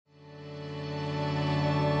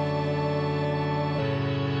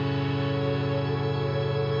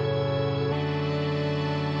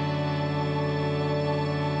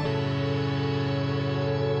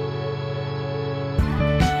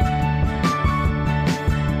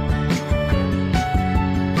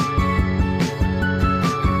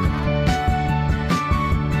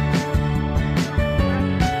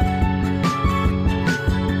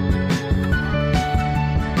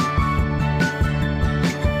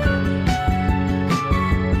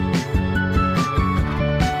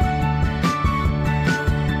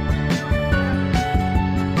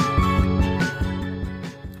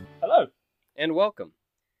and welcome.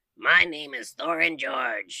 My name is Thorin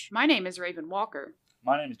George. My name is Raven Walker.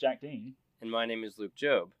 My name is Jack Dean. And my name is Luke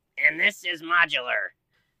Job. And this is Modular,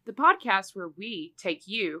 the podcast where we take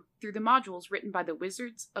you through the modules written by the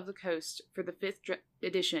Wizards of the Coast for the 5th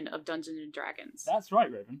edition of Dungeons & Dragons. That's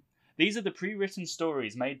right, Raven. These are the pre-written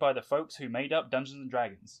stories made by the folks who made up Dungeons &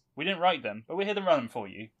 Dragons. We didn't write them, but we're here to run them for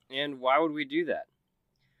you. And why would we do that?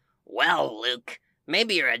 Well, Luke,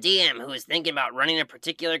 maybe you're a DM who is thinking about running a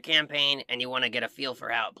particular campaign and you want to get a feel for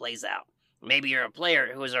how it plays out. Maybe you're a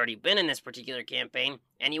player who has already been in this particular campaign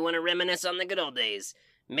and you want to reminisce on the good old days.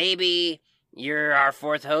 Maybe you're our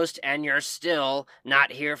 4th host and you're still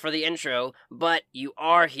not here for the intro, but you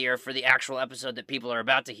are here for the actual episode that people are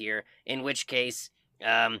about to hear, in which case,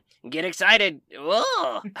 get excited.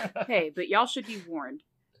 Whoa! Hey, but y'all should be warned.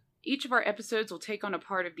 Each of our episodes will take on a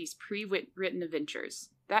part of these pre-written adventures.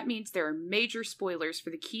 That means there are major spoilers for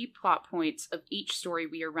the key plot points of each story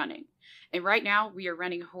we are running. And right now, we are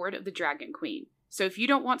running Hoard of the Dragon Queen. So if you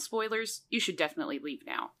don't want spoilers, you should definitely leave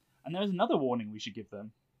now. And there's another warning we should give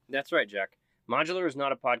them. That's right, Jack. Modular is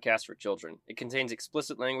not a podcast for children. It contains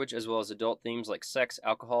explicit language as well as adult themes like sex,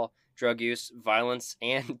 alcohol, drug use, violence,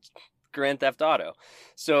 and Grand Theft Auto.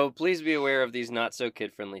 So please be aware of these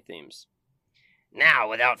not-so-kid-friendly themes. Now,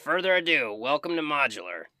 without further ado, welcome to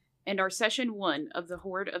Modular. And our session 1 of the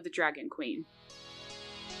Hoard of the Dragon Queen.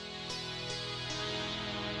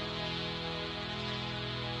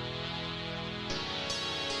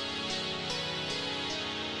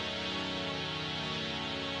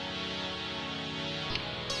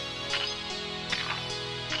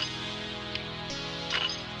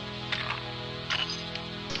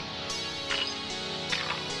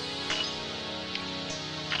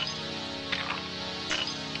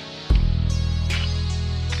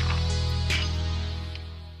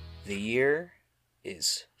 The year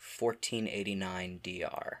is 1489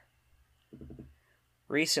 DR.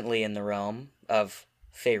 Recently in the realm of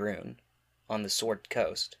Faerun, on the Sword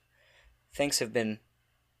Coast, things have been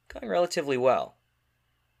going relatively well.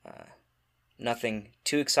 Nothing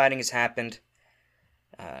too exciting has happened.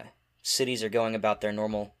 Cities are going about their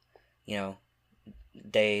normal,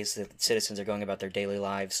 days. The citizens are going about their daily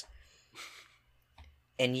lives.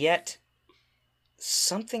 And yet,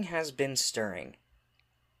 something has been stirring.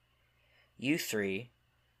 You three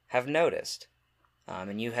have noticed,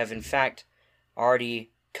 and you have in fact already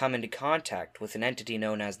come into contact with an entity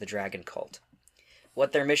known as the Dragon Cult.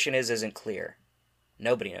 What their mission is isn't clear.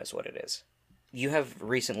 Nobody knows what it is. You have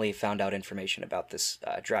recently found out information about this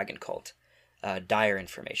Dragon Cult, dire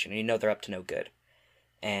information, and you know they're up to no good.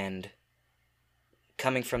 And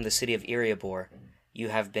coming from the city of Erebor, you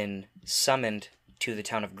have been summoned to the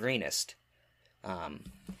town of Greenest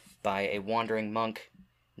by a wandering monk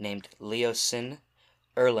named Leosin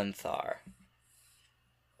Erlenthar.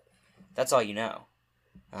 That's all you know.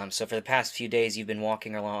 So for the past few days, you've been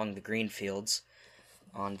walking along the green fields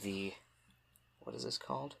on the... what is this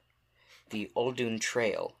called? The Uldun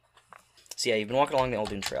Trail. So yeah, you've been walking along the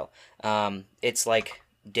Uldun Trail. It's like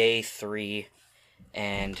day 3,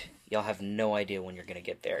 and y'all have no idea when you're going to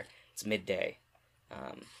get there. It's midday.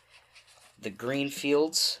 The green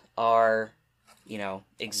fields are,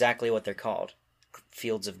 exactly what they're called.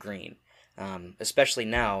 Fields of green, especially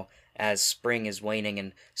now as spring is waning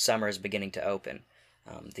and summer is beginning to open.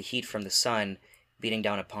 The heat from the sun beating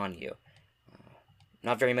down upon you.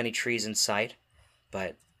 Not very many trees in sight,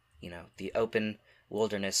 but, the open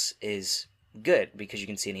wilderness is good because you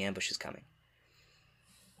can see any ambushes coming.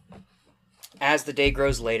 As the day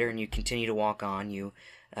grows later and you continue to walk on, you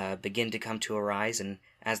begin to come to a rise, and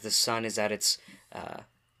as the sun is at its...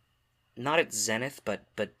 not at zenith, but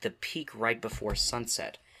the peak right before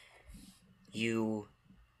sunset, you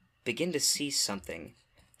begin to see something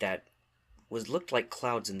that looked like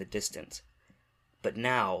clouds in the distance, but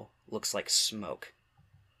now looks like smoke.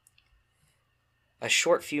 A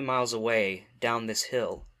short few miles away, down this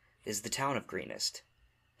hill, is the town of Greenest,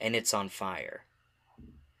 and it's on fire.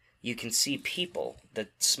 You can see people, the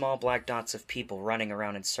small black dots of people running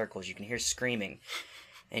around in circles. You can hear screaming,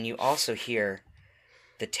 and you also hear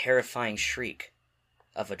the terrifying shriek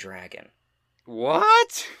of a dragon.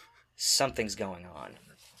 What? Something's going on.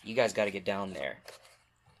 You guys gotta get down there.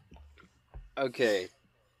 Okay.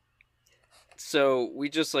 So, we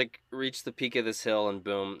just, reached the peak of this hill, and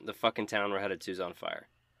boom, the fucking town we're headed to is on fire.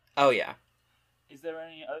 Oh, yeah. Is there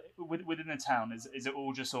any... within the town, is it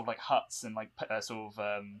all just sort of huts and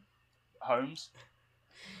homes?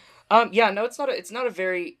 Yeah, no, it's not a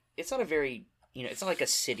very, it's not like a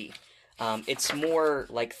city. It's more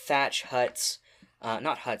like thatch huts,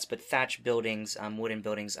 not huts, but thatch buildings, wooden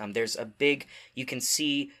buildings. There's a big, you can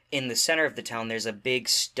see in the center of the town, there's a big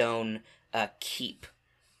stone keep.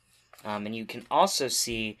 And you can also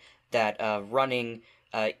see that running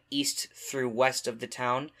east through west of the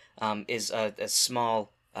town is a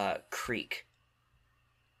small creek.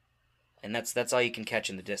 And that's all you can catch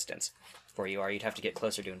in the distance where you are. You'd have to get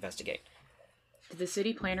closer to investigate. Did the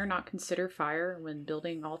city planner not consider fire when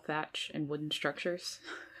building all thatch and wooden structures?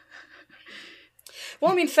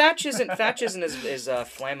 Well, I mean, thatch isn't as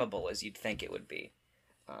flammable as you'd think it would be.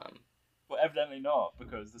 Well, evidently not,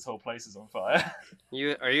 because this whole place is on fire.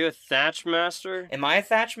 Are you a thatch master? Am I a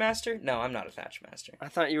thatch master? No, I'm not a thatch master. I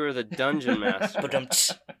thought you were the dungeon master. But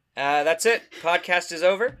that's it. Podcast is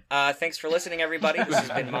over. Thanks for listening, everybody. This has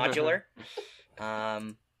been Modular.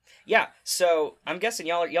 Yeah. So I'm guessing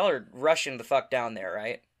y'all are rushing the fuck down there,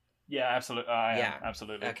 right? Yeah, absolutely. Yeah,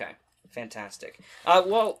 absolutely. Okay, fantastic.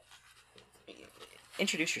 Well,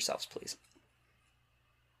 introduce yourselves, please.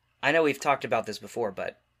 I know we've talked about this before,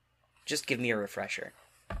 but just give me a refresher.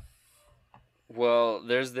 Well,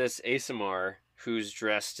 there's this ASMR who's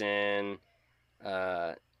dressed in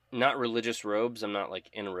not religious robes. I'm not like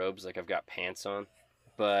in robes, like I've got pants on,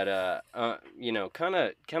 but kind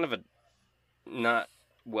of a not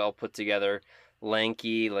well put together,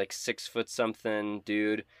 lanky, like 6 foot something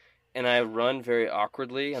dude, and I run very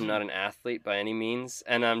awkwardly. I'm not an athlete by any means,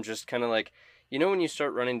 and I'm just kind of like, when you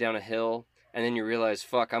start running down a hill and then you realize,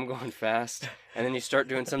 fuck, I'm going fast, and then you start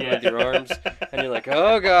doing something with your arms, and you're like,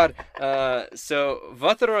 oh god. So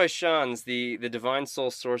Vatoroy Shans, the divine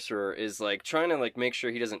soul sorcerer, is like trying to like make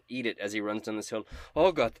sure he doesn't eat it as he runs down this hill.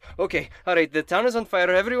 Oh god, okay, alright, the town is on fire,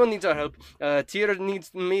 everyone needs our help. Tyr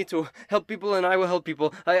needs me to help people, and I will help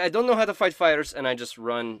people. I don't know how to fight fires, and I just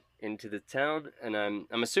run into the town, and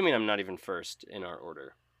I'm assuming I'm not even first in our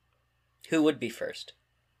order. Who would be first?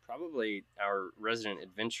 Probably our resident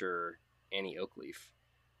adventurer, Annie Oakleaf.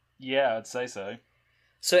 Yeah, I'd say so.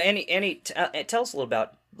 So Annie, tell us a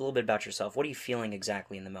little bit about yourself. What are you feeling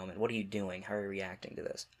exactly in the moment? What are you doing? How are you reacting to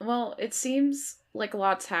this? Well, it seems like a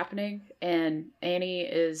lot's happening, and Annie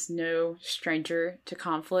is no stranger to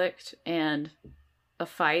conflict and a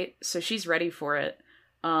fight, so she's ready for it.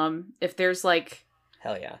 If there's like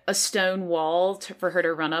Hell yeah. a stone wall for her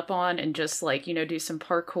to run up on and just like, do some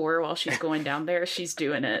parkour while she's going down there, she's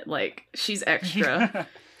doing it. Like, she's extra.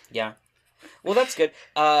 Yeah. Well, that's good.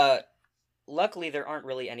 Luckily, there aren't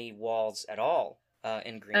really any walls at all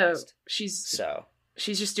in Greenest. She's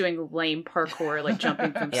she's just doing lame parkour, like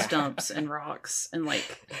jumping from Yeah. stumps and rocks and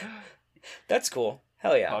like. That's cool.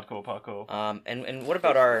 Hell yeah. Parkour. And what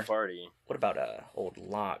about our party? What about old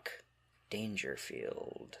Locke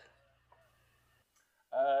Dangerfield?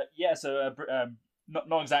 Yeah. So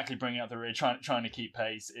not exactly bringing up the rear. Trying to keep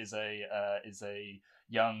pace is a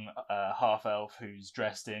young half elf who's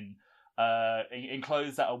dressed in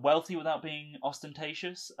clothes that are wealthy without being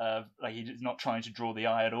ostentatious. Like, he's not trying to draw the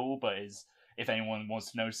eye at all, but if anyone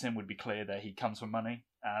wants to notice him, would be clear that he comes from money.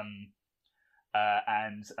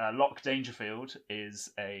 And Locke Dangerfield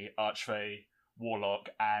is a archfey warlock,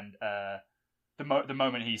 and the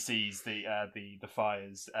moment he sees the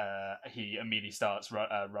fires, he immediately starts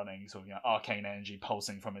running, sort of arcane energy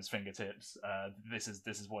pulsing from his fingertips. This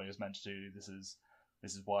is what he was meant to do. This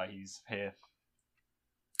is why he's here.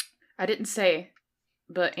 I didn't say,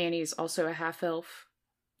 but Annie's also a half elf,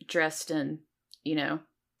 dressed in,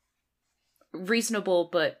 reasonable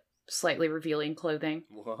but slightly revealing clothing.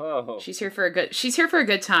 Whoa. She's here for a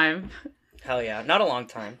good time. Hell yeah. Not a long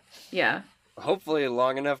time. Yeah. Hopefully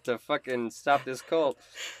long enough to fucking stop this cult.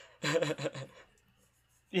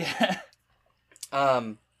 Yeah.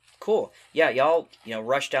 Cool. Yeah, y'all,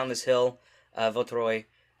 rush down this hill. Vatoroy,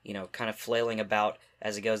 kind of flailing about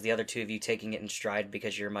as it goes. The other two of you taking it in stride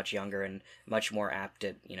because you're much younger and much more apt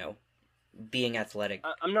at, being athletic.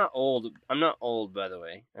 I'm not old. I'm not old, by the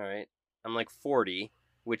way. All right. I'm like 40,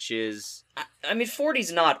 which is. I mean,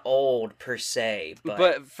 40's not old per se,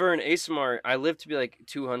 But for an ASMR, I live to be like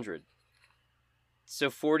 200. So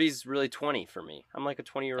 40's really 20 for me. I'm like a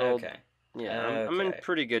 20-year-old. Okay. Yeah, I'm in Okay.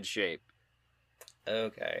 pretty good shape.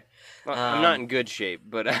 Okay. Well, I'm not in good shape,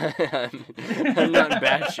 but I'm not in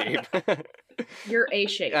bad shape. You're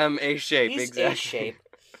A-shaped. I'm A-shape, He's exactly. A-shape.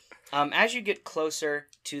 As you get closer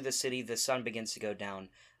to the city, the sun begins to go down,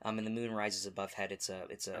 and the moon rises above head. It's a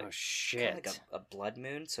Oh, kind shit. of like a blood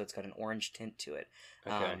moon, so it's got an orange tint to it.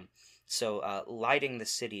 Okay. So lighting the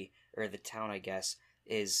city, or the town, I guess,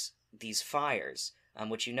 is these fires,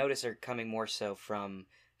 which you notice are coming more so from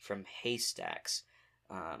haystacks,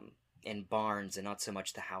 and barns, and not so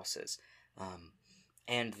much the houses,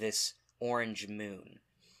 and this orange moon.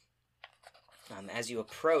 As you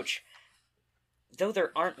approach, though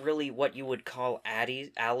there aren't really what you would call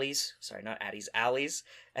alleys. Sorry, not addies, alleys,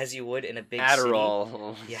 as you would in a big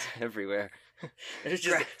Adderall. city. Yeah. Everywhere. There's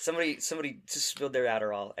just somebody just spilled their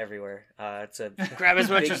Adderall everywhere. It's a Grab as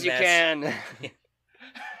much big as you mess. can.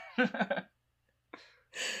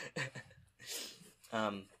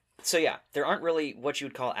 So yeah, there aren't really what you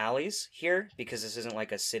would call alleys here because this isn't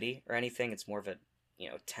like a city or anything. It's more of a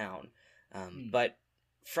town. But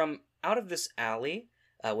from out of this alley,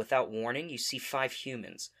 without warning, you see 5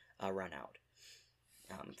 humans run out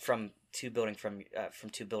from two buildings from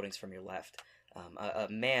your left. A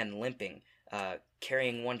man limping,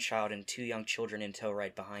 carrying one child and 2 young children in tow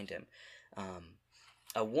right behind him.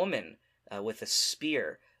 A woman with a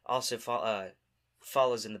spear also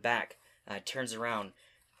follows in the back. Turns around,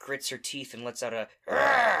 grits her teeth, and lets out a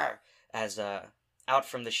 "Arrgh!" as out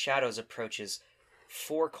from the shadows approaches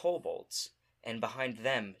 4 kobolds, and behind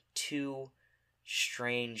them 2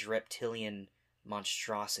 strange reptilian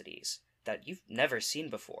monstrosities that you've never seen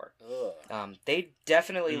before. They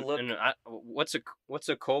definitely look. What's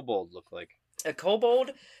a kobold look like? A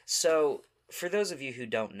kobold. So, for those of you who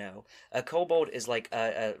don't know, a kobold is like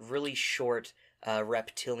a really short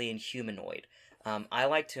reptilian humanoid. I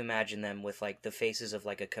like to imagine them with like the faces of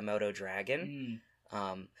like a Komodo dragon.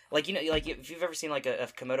 Like like if you've ever seen like a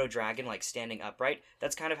Komodo dragon like standing upright,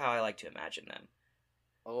 that's kind of how I like to imagine them.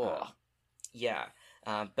 Yeah.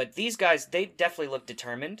 But these guys, they definitely look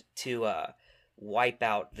determined to wipe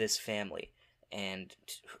out this family. And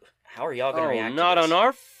how are y'all gonna react? Not to this? on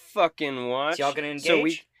our fucking watch. So y'all gonna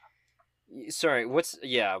engage? So sorry, what's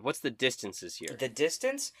the distances here? The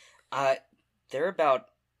distance, they're about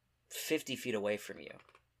 50 feet away from you.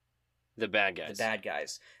 The bad guys. The bad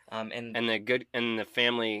guys. And the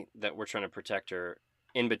family that we're trying to protect are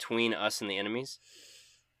in between us and the enemies.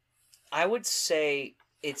 I would say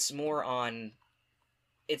it's more on.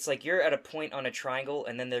 It's like you're at a point on a triangle,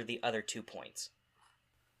 and then they're the other 2 points.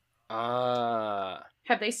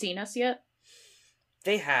 Have they seen us yet?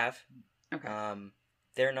 They have. Okay.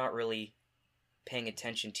 They're not really paying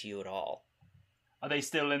attention to you at all. Are they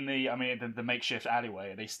still in the makeshift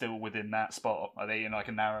alleyway? Are they still within that spot? Are they in like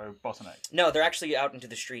a narrow bottleneck? No, they're actually out into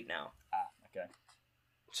the street now. Okay.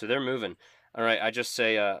 So they're moving. All right, I just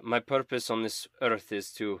say my purpose on this earth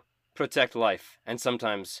is to protect life, and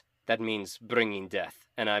sometimes that means bringing death.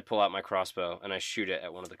 And I pull out my crossbow and I shoot it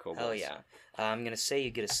at one of the kobolds. Oh yeah. I'm gonna say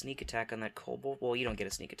you get a sneak attack on that kobold. Well, you don't get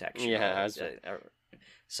a sneak attack. Yeah.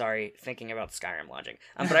 Sorry, thinking about Skyrim logic.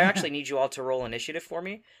 But I actually need you all to roll initiative for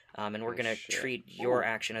me. And we're gonna treat your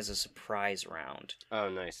action as a surprise round. Oh,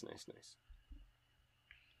 nice.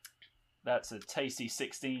 That's a tasty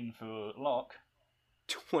 16 for Locke.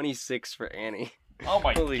 26 for Annie. Oh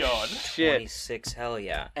my Holy god. shit. 26, hell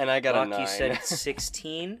yeah. And I got Locke, a 9. you said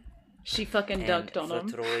 16. She fucking dunked on him.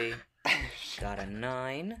 Votroy got a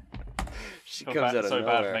 9. She Feel comes bad, out of so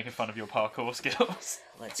nowhere. bad for making fun of your parkour skills.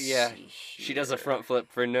 Let's Yeah, see. she does a front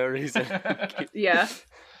flip for no reason. Yeah.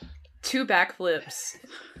 2 backflips.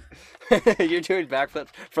 You're doing backflip,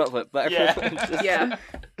 front flip, backflip. Yeah. and just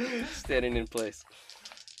Yeah. standing in place.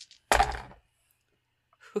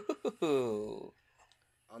 Ooh.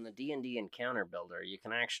 On the D&D Encounter Builder, you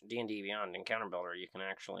can actually D&D Beyond Encounter Builder, you can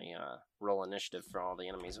actually roll initiative for all the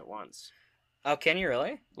enemies at once. Oh, can you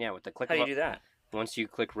really? Yeah, with the click How do of you do that? Once you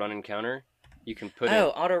click run encounter, you can put Oh,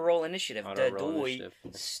 auto roll initiative. Auto Duh, roll doy. initiative.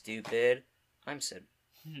 Stupid. I'm Sid.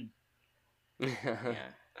 it. Yeah.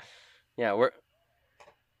 Yeah,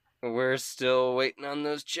 we're still waiting on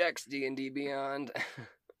those checks, D&D Beyond.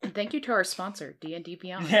 And thank you to our sponsor, D&D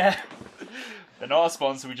Beyond. Yeah. They're not our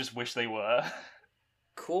sponsor, we just wish they were.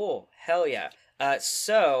 Cool. Hell yeah.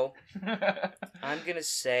 So I'm gonna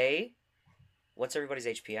say, what's everybody's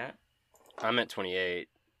HP at? I'm at 28.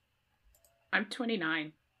 I'm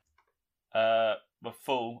 29. We're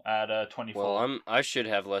full at 24. Well, I should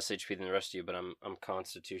have less HP than the rest of you, but I'm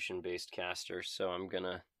Constitution based caster, so I'm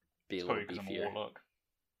gonna be a Probably little because I'm a beefier. warlock.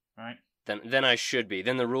 Right? Then I should be.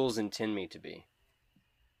 Then the rules intend me to be.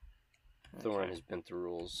 Thorin has been through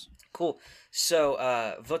rules. Cool. So,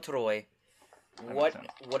 Votroy, what sense.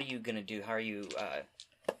 are you gonna do? How are you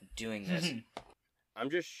doing this? I'm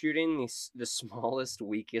just shooting the smallest,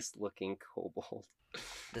 weakest looking kobold.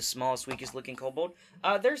 The smallest, weakest looking kobold?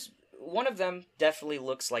 There's one of them definitely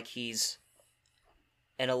looks like he's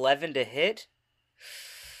an 11 to hit.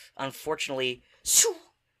 Unfortunately,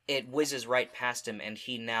 it whizzes right past him, and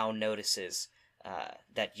he now notices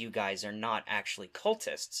that you guys are not actually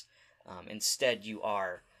cultists. Instead, you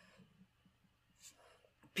are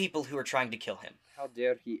people who are trying to kill him. How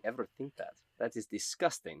dare he ever think that? That is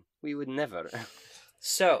disgusting. We would never.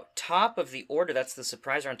 So, top of the order, that's the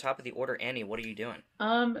surprise on top of the order. Annie, what are you doing?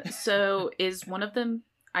 So is one of them,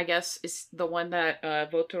 I guess, is the one that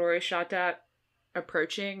Votore shot at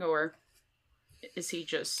approaching, or is he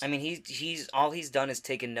just... I mean, he's all he's done is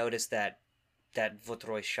taken notice that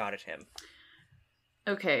Votroy shot at him.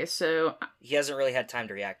 Okay, so... He hasn't really had time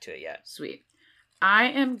to react to it yet. Sweet. I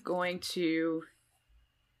am going to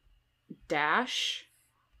dash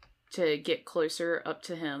to get closer up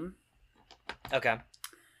to him. Okay.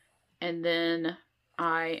 And then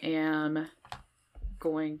I am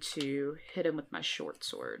going to hit him with my short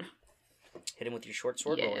sword. Hit him with your short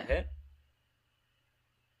sword, roll a Yeah. hit.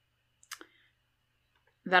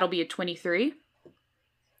 That'll be a 23.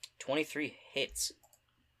 23 hits.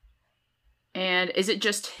 And is it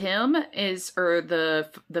just him? Or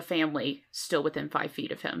the family still within 5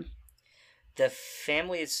 feet of him? The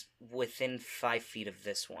family is within 5 feet of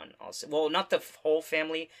this one. Also, well, not the whole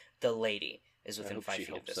family. The lady is I within hope 5 she feet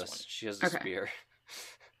of helps this us. one. She has a Okay. spear.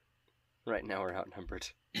 Right now we're outnumbered.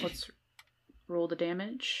 Let's roll the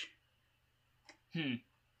damage. Hmm.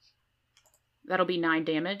 That'll be 9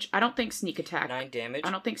 damage. I don't think sneak attack. 9 damage.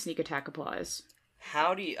 I don't think sneak attack applies.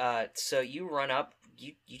 How do you? So you run up.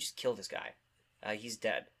 You just kill this guy. He's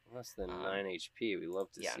dead. Less than 9 HP. We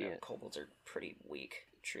love to Yeah, see no, it. kobolds are pretty weak.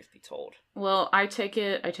 Truth be told. Well, I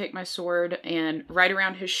take my sword, and right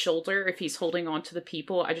around his shoulder, if he's holding on to the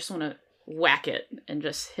people, I just want to whack it and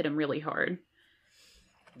just hit him really hard.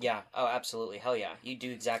 Yeah. Oh, absolutely. Hell yeah. You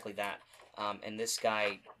do exactly that. And this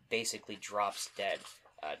guy basically drops dead.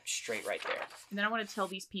 Straight right there. And then I want to tell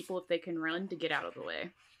these people if they can run to get out of the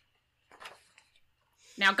way.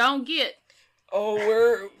 Now go and get.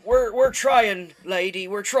 Oh, we're trying, lady.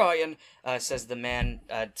 We're trying. Says the man.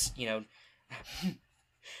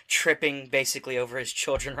 Tripping basically over his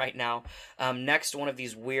children right now. Next, one of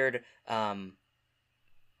these weird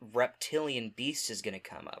reptilian beasts is gonna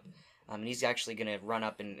come up. And he's actually gonna run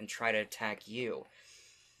up and try to attack you.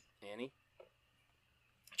 Annie?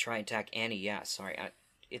 Try and attack Annie. Yeah, sorry.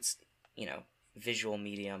 It's visual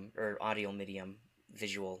medium or audio medium,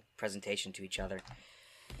 visual presentation to each other.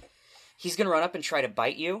 He's gonna run up and try to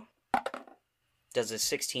bite you. Does a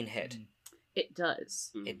 16 hit? It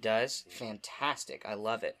does. It does? Fantastic. I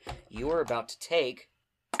love it. You are about to take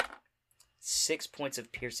 6 points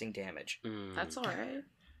of piercing damage. That's all right.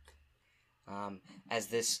 As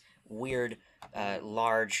this weird,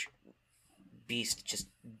 large beast just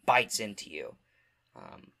bites into you.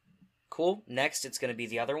 Cool. Next, it's going to be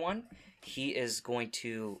the other one. It's going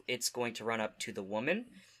to run up to the woman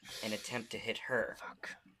and attempt to hit her. Fuck.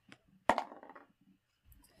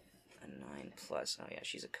 A 9 plus. Oh yeah,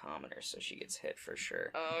 she's a commoner, so she gets hit for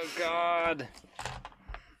sure. Oh, God.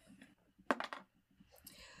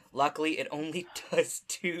 Luckily, it only does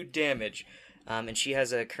 2 damage. And she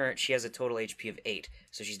has a total HP of 8,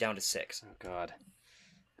 so she's down to 6. Oh, God.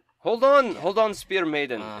 Hold on, Spear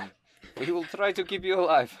Maiden. Um, We will try to keep you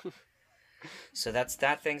alive. So that's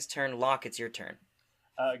that thing's turn. Locke, it's your turn.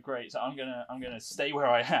 Great. So I'm gonna stay where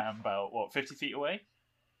I am, about 50 feet away.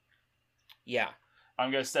 Yeah.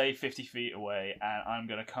 I'm gonna stay 50 feet away, and I'm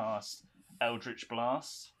gonna cast Eldritch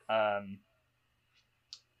Blast. Try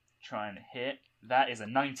and hit. That is a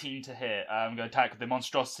 19 to hit. I'm gonna attack the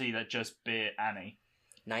monstrosity that just bit Annie.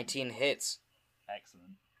 19 hits.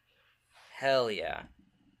 Excellent. Hell yeah.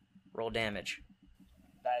 Roll damage.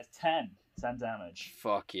 That is 10. 10 damage.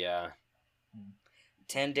 Fuck yeah.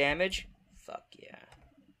 10 damage? Fuck yeah.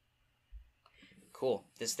 Cool.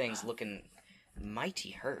 This thing's looking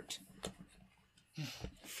mighty hurt.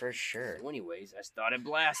 For sure. So anyways, I started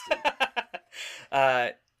blasting.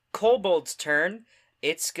 Kobold's turn.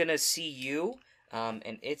 It's gonna see you,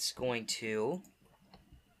 and it's going to...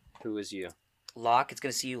 Who is you? Locke. It's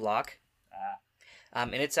gonna see you, Locke. Ah.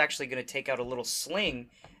 And it's actually gonna take out a little sling,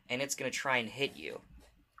 and it's gonna try and hit you.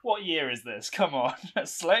 What year is this? Come on. A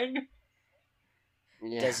sling?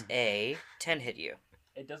 Yeah. Does a 10 hit you?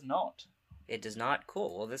 It does not. It does not?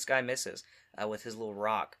 Cool. Well, this guy misses with his little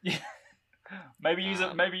rock. Maybe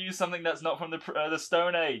use something that's not from the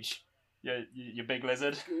Stone Age. You big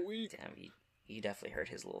lizard. Damn, you definitely hurt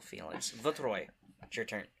his little feelings. Votroy, it's your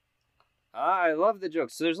turn. I love the joke.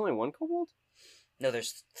 So there's only one kobold? No,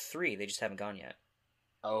 there's 3. They just haven't gone yet.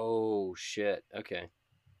 Oh, shit. Okay.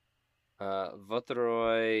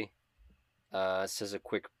 Votroy says a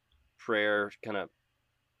quick prayer, kind of...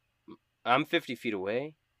 I'm 50 feet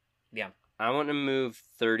away. Yeah. I want to move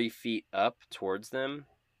 30 feet up towards them.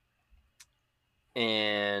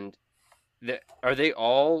 And are they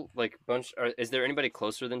all like is there anybody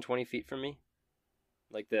closer than 20 feet from me?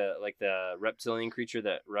 Like the reptilian creature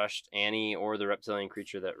that rushed Annie, or the reptilian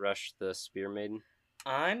creature that rushed the Spear Maiden?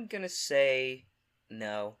 I'm gonna say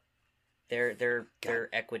No. They're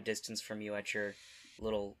equidistance from you at your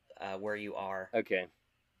little where you are. Okay.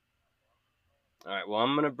 All right. Well,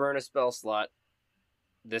 I'm gonna burn a spell slot.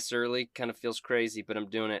 This early kind of feels crazy, but I'm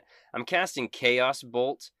doing it. I'm casting Chaos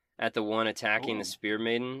Bolt at the one attacking the Ooh. Spear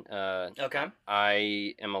Maiden. Okay.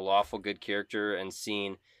 I am a lawful good character, and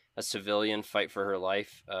seeing a civilian fight for her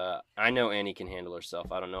life, I know Annie can handle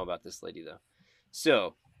herself. I don't know about this lady though.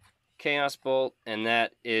 So, Chaos Bolt, and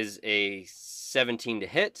that is a 17 to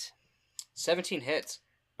hit. 17 hits.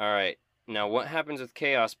 All right. Now, what happens with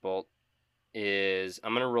Chaos Bolt is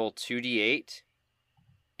I'm going to roll 2d8,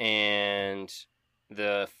 and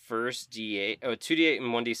the first d8, 2d8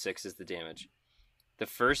 and 1d6 is the damage. The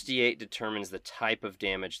first d8 determines the type of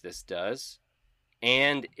damage this does,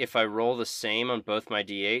 and if I roll the same on both my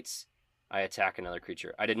d8s, I attack another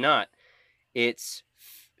creature. I did not. It's,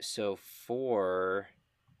 so 4...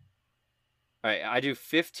 All right, I do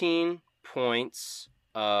 15 points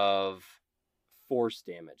of force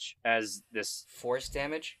damage as Force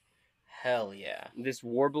damage? Hell yeah. this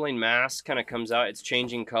warbling mass kind of comes out. It's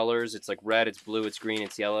changing colors. It's like red, it's blue, it's green,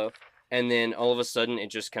 it's yellow. And then all of a sudden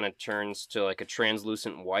it just kind of turns to like a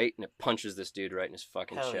translucent white, and it punches this dude right in his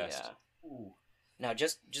fucking Hell chest. yeah. Ooh. Now,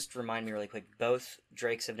 just remind me really quick. Both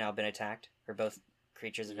drakes have now been attacked, or both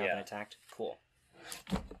creatures have now been Yeah. attacked. Cool.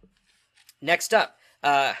 Next up,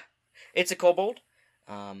 it's a kobold.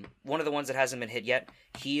 One of the ones that hasn't been hit yet.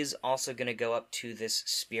 He's also going to go up to this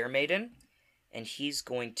spear maiden, and he's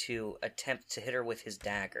going to attempt to hit her with his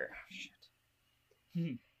dagger.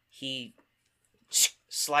 He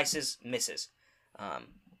slices, misses.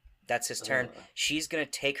 That's his turn. Ugh. She's going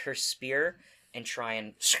to take her spear and try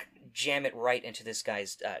and jam it right into this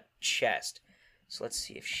guy's chest. So let's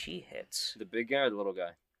see if she hits The big guy or the little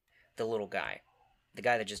guy? the little guy. The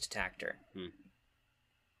guy that just attacked her.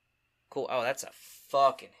 Cool. Oh, that's a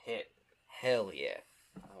fucking hit. Hell yeah.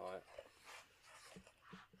 Oh,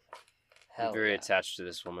 Hell I'm very yeah. attached to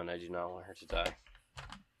this woman. I do not want her to die.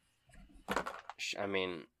 I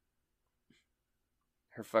mean,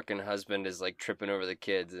 her fucking husband is like tripping over the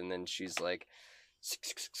kids, and then she's like,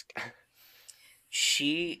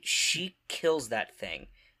 She kills that thing.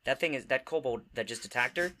 That kobold that just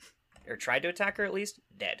attacked her, or tried to attack her at least,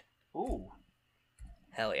 dead. Ooh.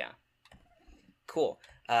 Hell yeah. Cool.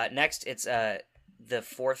 Next, it's the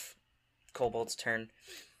fourth kobold's turn.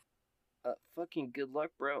 fucking good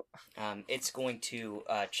luck, bro. It's going to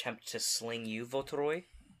attempt to sling you, Votoroi.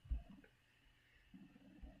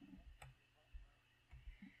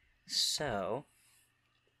 So,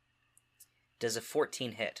 does a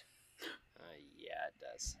 14 hit? Yeah, it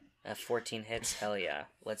does. 14 hits, hell yeah.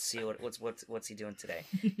 Let's see what's he doing today.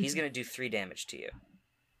 He's gonna do 3 damage to you.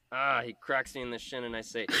 Ah, he cracks me in the shin, and I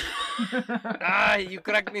say, ah, you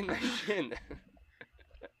cracked me in the shin.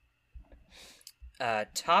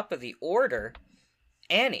 Top of the order,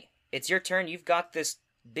 Annie. It's your turn. You've got this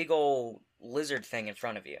big old lizard thing in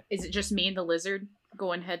front of you. Is it just me and the lizard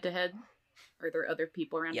going head to head? Are there other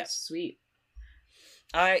people around? Yes. Sweet.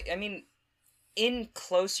 I mean, in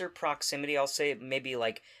closer proximity, I'll say maybe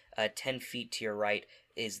like 10 feet to your right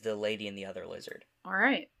is the lady and the other lizard. All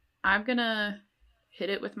right. I'm gonna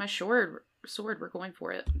hit it with my sword. We're going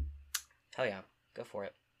for it. Hell yeah. Go for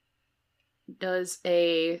it. Does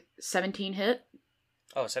a 17 hit?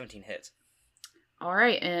 Oh, 17 hits. All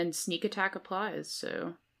right, and sneak attack applies.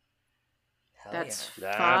 So Hell that's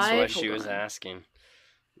yeah. That's 5. what she Hold was on. asking.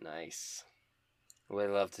 Nice. Would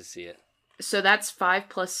love to see it. So that's 5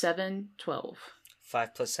 plus 7, 12.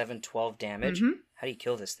 5 plus 7, 12 damage. Mhm. How do you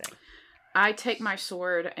kill this thing? I take my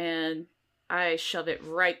sword and I shove it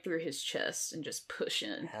right through his chest and just push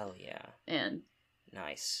in. Hell yeah. And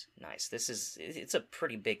Nice. It's a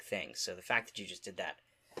pretty big thing, so the fact that you just did that,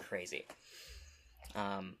 crazy.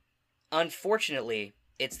 Unfortunately,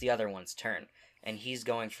 it's the other one's turn, and he's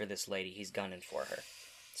going for this lady. He's gunning for her.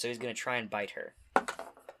 So he's going to try and bite her.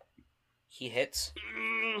 He hits.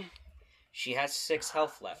 She has 6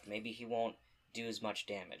 health left. Maybe he won't do as much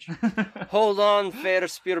damage. Hold on, fair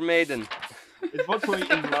spear maiden. Is Votroy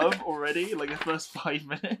in love already? Like the first 5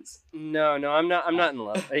 minutes? No, I'm not in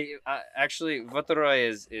love. Actually, Votoroy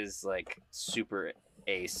is like super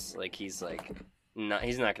ace. Like he's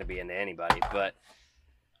not gonna be into anybody, but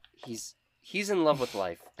he's in love with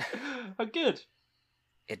life. Oh, good.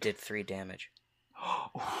 It did 3 damage.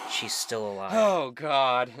 She's still alive. Oh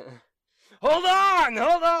God. Hold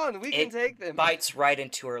on. We can It take them. Bites right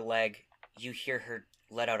into her leg. You hear her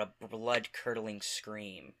let out a blood-curdling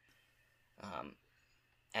scream.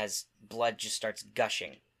 As blood just starts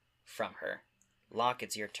gushing from her. Locke,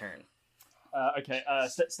 it's your turn. Okay.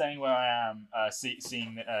 Staying where I am,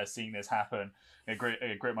 seeing this happen, I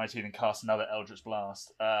grit my teeth and cast another Eldritch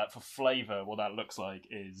Blast. For flavor, what that looks like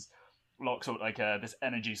is this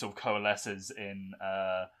energy sort of coalesces in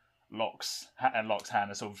Locke's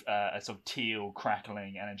hand, a sort of teal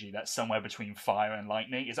crackling energy that's somewhere between fire and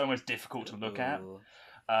lightning. It's almost difficult to look at. Ooh.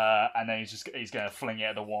 And then he's going to fling it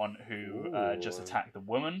at the one who just attacked the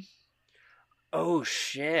woman. Oh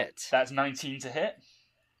shit! That's 19 to hit.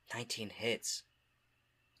 19 hits.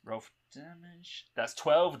 Roll for damage. That's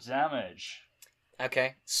 12 damage.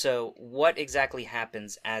 Okay, so what exactly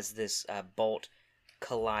happens as this bolt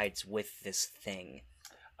collides with this thing?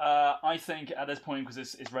 I think at this point,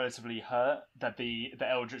 because it's relatively hurt, that the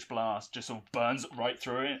Eldritch Blast just sort of burns right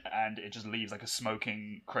through it, and it just leaves like a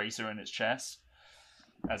smoking crater in its chest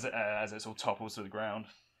as it sort of topples to the ground.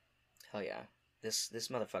 Hell yeah, this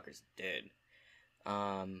motherfucker's dead.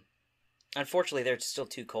 Unfortunately, there's still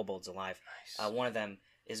 2 kobolds alive. Nice. One of them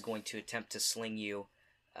is going to attempt to sling you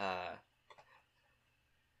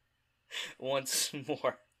once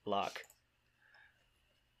more, Locke.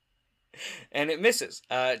 And it misses.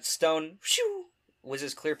 Stone shoo,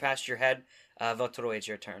 whizzes clear past your head. Votoroy, it's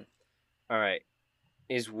your turn. All right.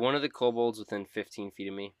 Is one of the kobolds within 15 feet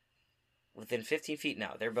of me? Within 15 feet?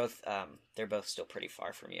 No, they're both still pretty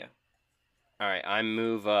far from you. All right. I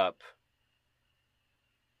move up.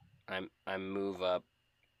 I move up.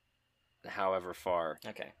 However far.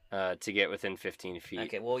 Okay. To get within 15 feet.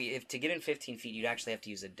 Okay. Well, if to get in 15 feet, you'd actually have to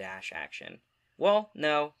use a dash action. Well,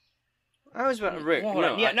 no. I was about Rick. Well,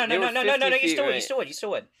 No, yeah, no. they were You 50 still feet,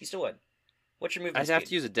 would. You still would. What's your I movement have speed?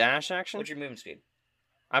 to use a dash action. What's your movement speed?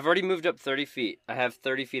 I've already moved up 30 feet. I have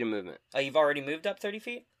 30 feet of movement. Oh, you've already moved up 30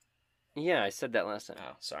 feet? Yeah, I said that last time.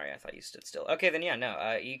 Oh, sorry. I thought you stood still. Okay, then yeah,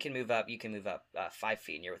 no. You can move up. 5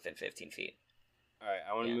 feet, and you're within 15 feet. All right,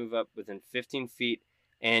 I want to Yeah. move up within 15 feet,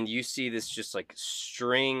 and you see this just like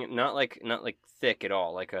string, not like thick at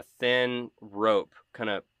all, like a thin rope, kind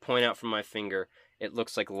of point out from my finger. It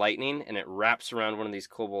looks like lightning, and it wraps around one of these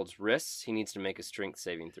kobolds' wrists. He needs to make a strength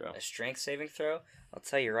saving throw. A strength saving throw? I'll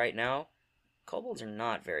tell you right now, kobolds are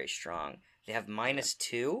not very strong. They have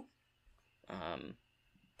 -2.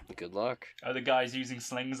 Good luck. Oh, the guys using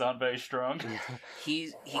slings aren't very strong.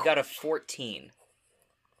 He got a 14.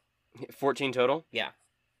 14 total? Yeah.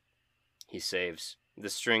 He saves. The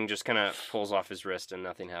string just kind of pulls off his wrist, and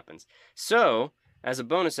nothing happens. So, as a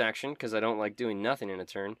bonus action, because I don't like doing nothing in a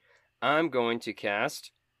turn, I'm going to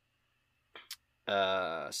cast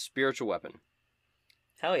Spiritual Weapon.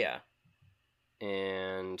 Hell yeah.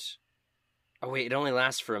 And... Oh, wait, it only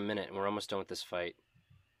lasts for a minute, and we're almost done with this fight.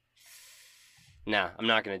 Nah, I'm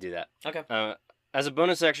not going to do that. Okay. As a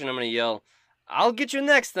bonus action, I'm going to yell, "I'll get you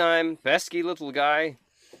next time, pesky little guy."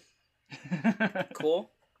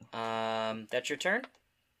 Cool. That's your turn.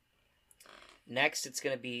 Next, it's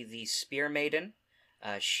going to be the Spear Maiden.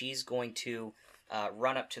 She's going to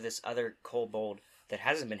run up to this other kobold that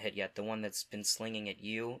hasn't been hit yet, the one that's been slinging at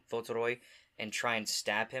you, Votoroy, and try and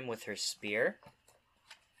stab him with her spear.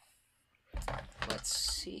 Let's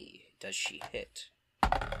see. Does she hit?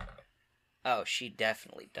 Oh, she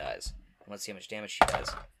definitely does. Let's see how much damage she does.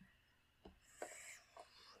 I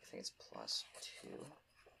think it's +2.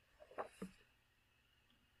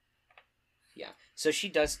 Yeah. So she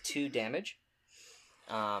does 2 damage.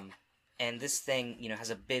 And this thing, has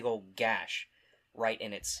a big old gash right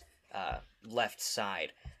in its left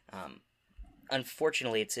side.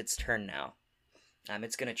 Unfortunately, it's its turn now.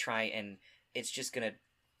 It's going to try and... It's just going to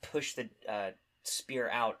push the spear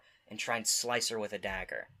out and try and slice her with a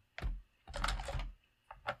dagger.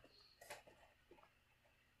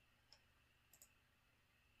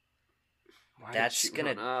 That's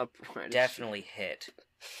gonna definitely hit.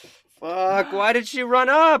 Fuck, why did she run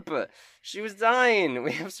up? She was dying.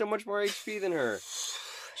 We have so much more HP than her.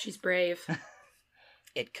 She's brave.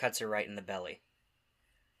 It cuts her right in the belly.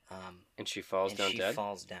 And she falls down she dead?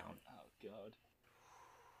 falls down. Oh, God.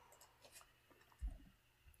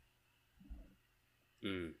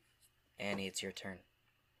 Annie, it's your turn.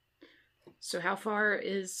 So how far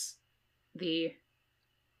is the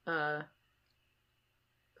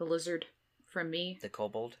lizard from me? The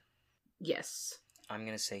kobold? Yes. I'm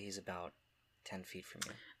going to say he's about 10 feet from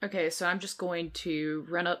you. Okay, so I'm just going to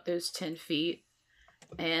run up those 10 feet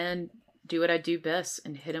and do what I do best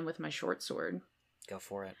and hit him with my short sword. Go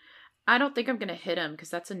for it. I don't think I'm going to hit him because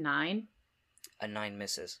that's a 9. A 9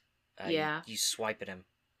 misses. Yeah. You swipe at him.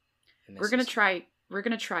 It We're going to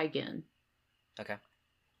misses. try again. Okay.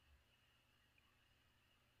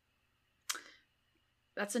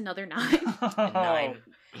 That's another 9. A 9.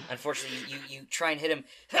 Unfortunately, you try and hit him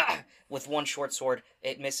with one short sword.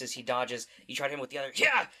 It misses. He dodges. You try to hit him with the other.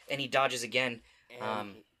 Yeah, and he dodges again.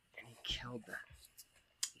 And he killed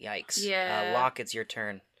that. Yikes. Yeah. Locke, it's your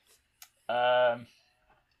turn.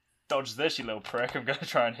 Dodge this, you little prick. I'm gonna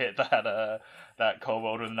try and hit that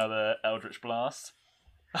kobold with another Eldritch Blast.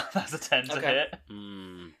 That's a 10 to Okay.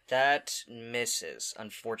 hit. That misses,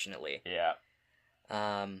 unfortunately. Yeah.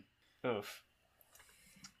 Oof. Oof.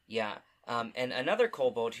 Yeah. And another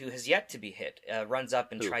kobold who has yet to be hit runs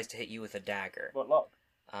up and Who? tries to hit you with a dagger. What lock?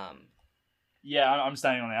 Yeah, I'm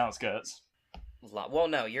standing on the outskirts. Well,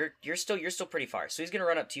 no, you're still pretty far. So he's gonna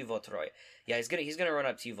run up to you, Voltroy. Yeah, he's gonna run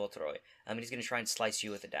up to you, Voltroy. And he's gonna try and slice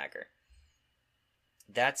you with a dagger.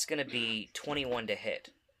 That's gonna be 21 to hit.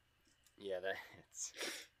 Yeah, that hits.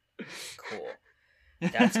 Cool.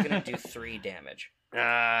 That's gonna do 3 damage.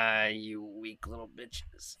 Ah, you weak little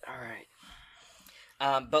bitches. Alright.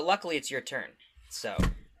 But luckily it's your turn. So,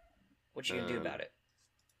 what you gonna do about it?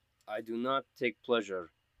 I do not take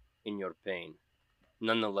pleasure in your pain.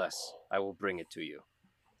 Nonetheless, I will bring it to you.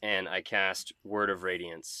 And I cast Word of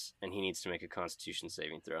Radiance, and he needs to make a Constitution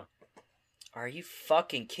saving throw. Are you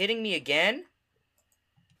fucking kidding me again?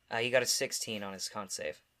 He got a 16 on his con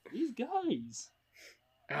save. These guys.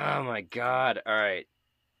 Oh my god. Alright.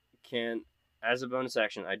 As a bonus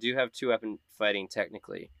action, I do have 2-weapon fighting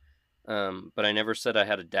technically. But I never said I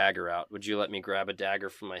had a dagger out. Would you let me grab a dagger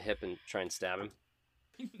from my hip and try and stab him?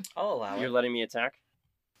 I'll allow You're it. letting me attack?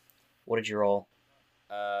 What did you roll?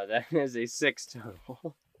 That is a 6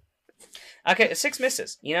 total. Okay, a 6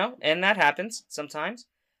 misses, and that happens sometimes.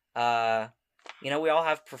 We all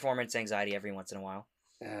have performance anxiety every once in a while.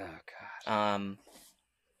 Oh god.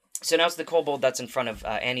 So now it's the kobold that's in front of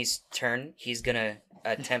Annie's turn. He's gonna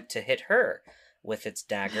attempt to hit her with its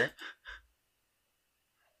dagger.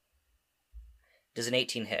 Does an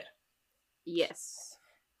 18 hit? Yes.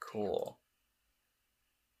 Cool.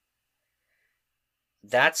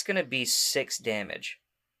 That's gonna be 6 damage.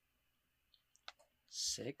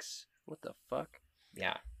 6? What the fuck?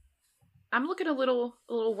 Yeah. I'm looking a little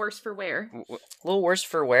worse for wear. A little worse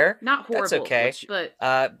for wear. Not horrible. That's okay.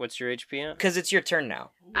 But What's your HP at? Because it's your turn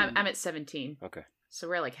now. I'm at 17. Okay. So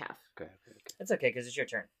we're like half. Okay. It's okay, because it's your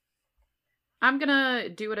turn. I'm gonna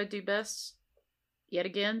do what I do best yet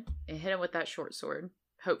again and hit him with that short sword.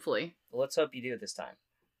 Hopefully. Well, let's hope you do it this time.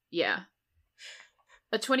 Yeah.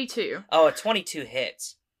 A 22. Oh, a 22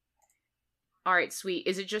 hits. Alright, sweet.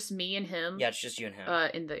 Is it just me and him? Yeah, it's just you and him.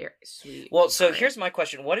 In the air. Sweet. Well, so Alright. here's my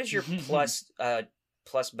question. What is your plus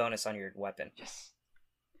bonus on your weapon? Yes.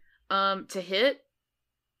 To hit?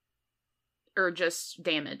 Or just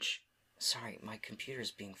damage? Sorry, my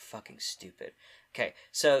computer's being fucking stupid. Okay,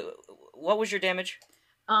 so what was your damage?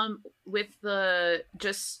 With the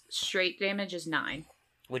just straight damage is 9.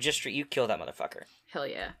 With just you kill that motherfucker. Hell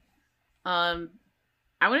yeah.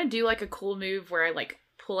 I want to do like a cool move where I like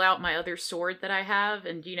pull out my other sword that I have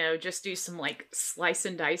and just do some like slice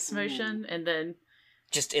and dice motion and then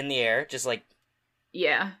Just in the air, just like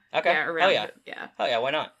yeah. okay. Yeah, around Hell yeah. it. Yeah. Hell yeah,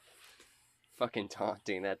 why not? Fucking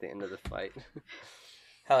taunting at the end of the fight.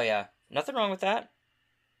 Hell yeah. Nothing wrong with that.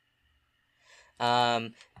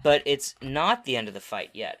 But it's not the end of the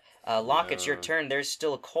fight yet. Locke, it's your No. turn. There's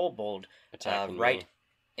still a kobold Attacking right me.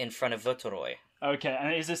 in front of Votoroy. Okay,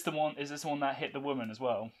 and is this the one that hit the woman as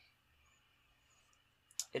well?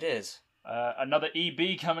 It is. Another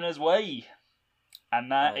EB coming his way.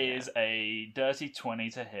 And that Oh, yeah. is a dirty 20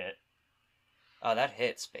 to hit. Oh, that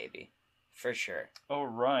hits, baby. For sure.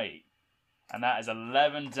 Alright. And that is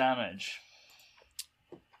 11 damage.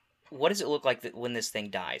 What does it look like when this thing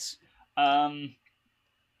dies? I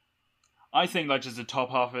think like just the top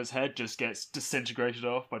half of his head just gets disintegrated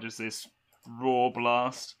off by just this raw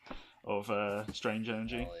blast of strange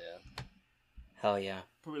energy. Oh yeah. Hell yeah.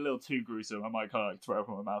 Probably a little too gruesome. I might kind of like throw up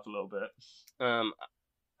in my mouth a little bit.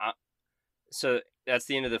 So that's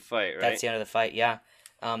the end of the fight, right? That's the end of the fight, yeah.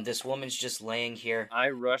 This woman's just laying here. I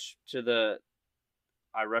rush to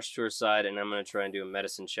her side, and I'm gonna try and do a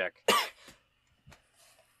medicine check.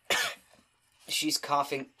 She's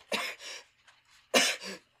coughing,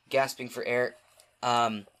 gasping for air.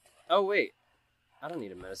 Oh wait, I don't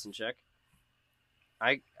need a medicine check.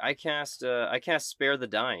 I cast Spare the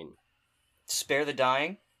Dying. Spare the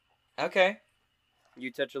dying? Okay.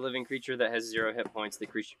 You touch a living creature that has 0 hit points, the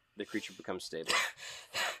creature becomes stable.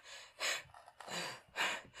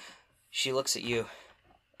 She looks at you,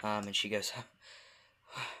 and she goes,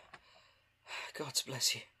 God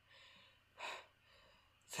bless you.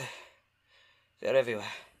 They're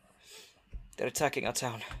everywhere. They're attacking our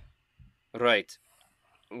town. Right.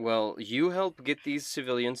 Well, you help get these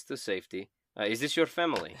civilians to safety. Is this your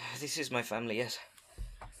family? This is my family, yes.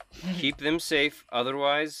 Keep them safe.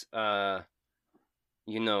 Otherwise, don't.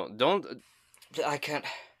 I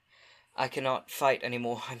cannot fight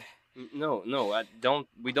anymore. No, don't.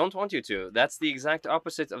 We don't want you to. That's the exact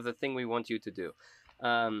opposite of the thing we want you to do.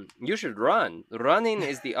 You should run. Running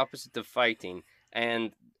is the opposite of fighting,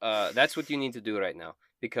 and that's what you need to do right now.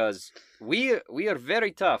 Because we are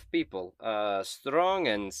very tough people, strong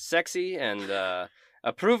and sexy and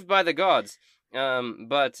approved by the gods.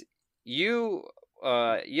 But you,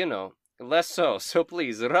 less so. So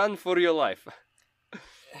please run for your life.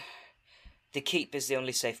 The keep is the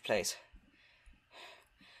only safe place.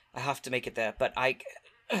 I have to make it there, but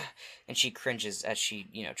and she cringes as she,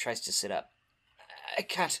 tries to sit up. I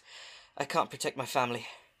can't protect my family.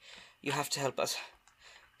 You have to help us.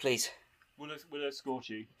 Please. We'll escort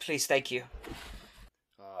you. Please, thank you.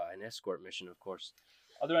 An escort mission, of course.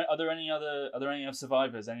 Are there any other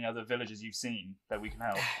survivors? Any other villages you've seen that we can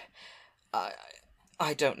help?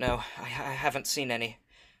 I don't know. I haven't seen any,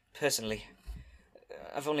 personally.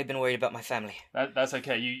 I've only been worried about my family. That's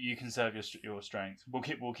okay. You conserve your strength.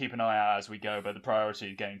 We'll keep an eye out as we go, but the priority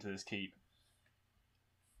is getting to this keep.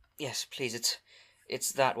 Yes, please.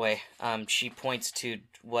 It's that way. She points to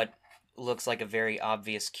what looks like a very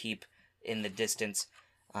obvious keep in the distance.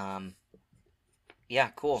 Yeah,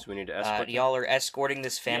 cool. So we need to escort y'all are escorting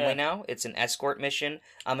this family now. It's an escort mission.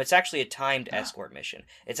 It's actually a timed escort mission.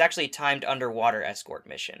 It's actually a timed underwater escort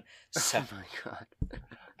mission. So... Oh my god.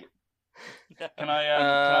 Can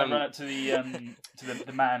I run up to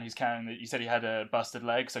the man who's carrying you said he had a busted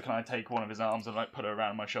leg, so can I take one of his arms and put it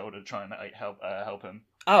around my shoulder to try and help him?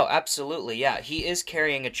 Oh, absolutely, yeah. He is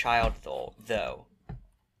carrying a child though.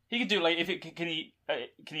 He can do can he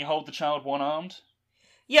hold the child one armed?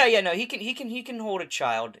 Yeah, no, he can hold a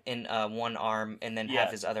child in one arm and then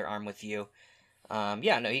have his other arm with you.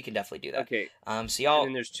 Yeah, no, he can definitely do that. Okay. So y'all. And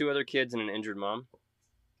then there's 2 other kids and an injured mom.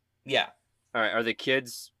 Yeah. All right. Are the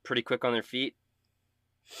kids pretty quick on their feet?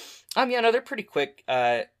 Yeah, no, they're pretty quick.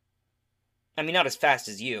 Not as fast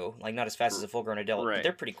as you, not as fast as a full-grown adult, right. But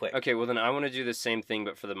they're pretty quick. Okay, well then I want to do the same thing,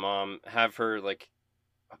 but for the mom, have her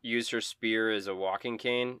use her spear as a walking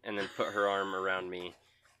cane, and then put her arm around me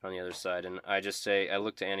on the other side, and I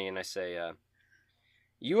look to Annie and I say,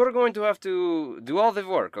 you are going to have to do all the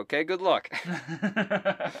work, okay? Good luck.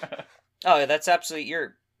 Oh, that's absolutely,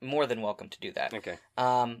 you're more than welcome to do that. Okay.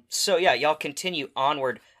 So yeah, y'all continue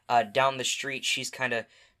onward down the street. She's kind of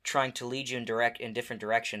trying to lead you in different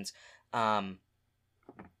directions. And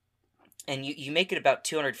you make it about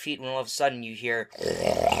 200 feet when all of a sudden you hear,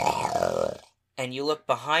 and you look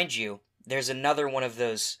behind you, there's another one of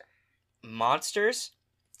those monsters,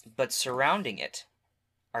 but surrounding it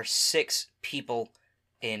are 6 people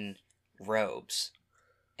in robes.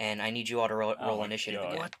 And I need you all to roll initiative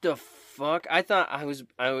again. What the fuck? I thought you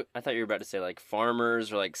were about to say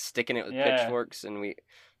farmers or sticking it with pitchforks, and we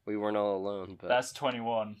weren't all alone. But that's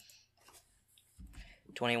 21.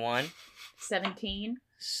 21. 17.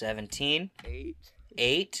 17.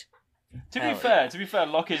 8. To be fair,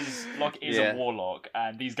 Locke is a warlock,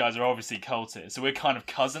 and these guys are obviously cultists, so we're kind of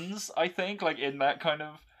cousins, I think, in that kind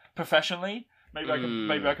of professionally. Maybe I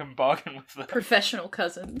can bargain with them. Professional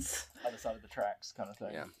cousins. Other side of the tracks, kind of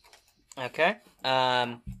thing. Yeah. Okay.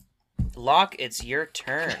 Locke, it's your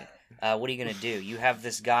turn. What are you gonna do? You have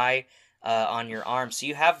this guy on your arm, so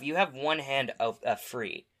you have one hand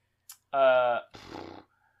free. Oh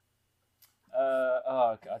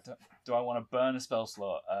God, do I want to burn a spell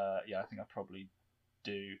slot? Yeah, I think I probably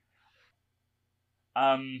do.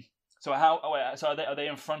 So are they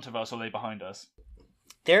in front of us or are they behind us?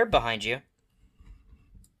 They're behind you.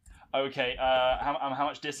 Okay. How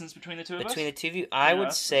much distance between the two of us? Between the two of you, I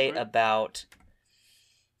would say about.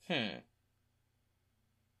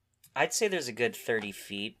 I'd say there's a good 30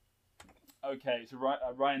 feet. Okay, so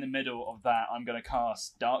right in the middle of that, I'm going to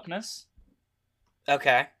cast Darkness.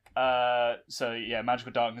 Okay. So yeah,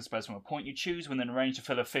 magical darkness spreads from a point you choose within a range to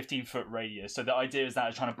fill a 15-foot radius. So the idea is that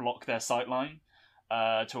it's trying to block their sight line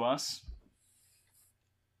to us.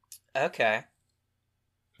 Okay.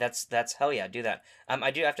 That's hell yeah, do that.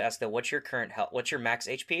 I do have to ask though, what's your current health? What's your max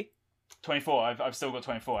HP? 24. I've still got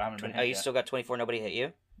 24. I haven't been hit you yet. Still got 24, nobody hit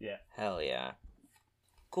you? Yeah. Hell yeah.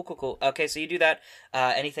 Cool. Okay, so you do that.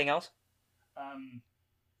 Anything else?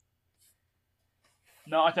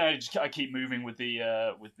 No, I think I keep moving with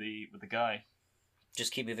the guy.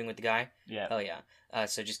 Just keep moving with the guy? Yeah. Hell yeah.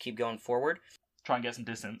 So just keep going forward. Try and get some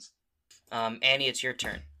distance. Annie, it's your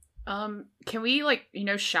turn. Can we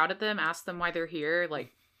shout at them, ask them why they're here?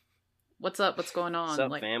 What's up? What's going on? What's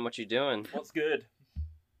up, fam? What you doing? What's good?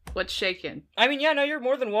 What's shaking? I mean, yeah, no, you're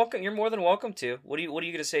more than welcome. You're more than welcome to. What are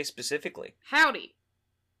you gonna say specifically? Howdy.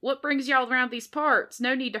 What brings y'all around these parts?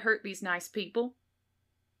 No need to hurt these nice people.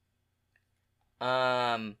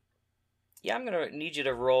 Yeah, I'm gonna need you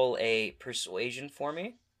to roll a persuasion for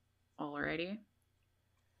me. Alrighty.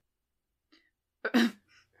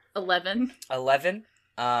 11. 11.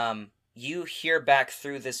 You hear back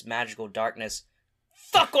through this magical darkness,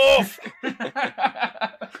 "Fuck off!"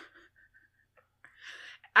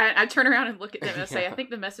 I turn around and look at them and I say, I think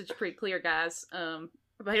the message is pretty clear, guys.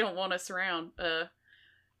 They don't want us around.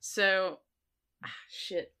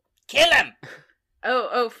 Shit. Kill him!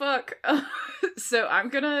 Oh, fuck. So I'm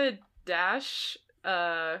gonna dash.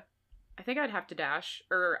 I think I'd have to dash,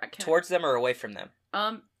 or I can't. Towards them or away from them?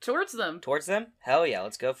 Towards them. Towards them? Hell yeah,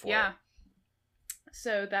 let's go for it. Yeah.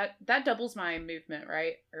 So that doubles my movement,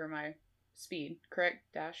 right? Or my speed, correct?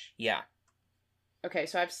 Dash. Yeah. Okay,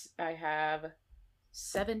 so I have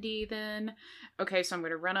 70 then. Okay, so I'm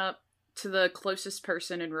gonna run up to the closest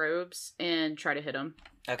person in robes and try to hit him.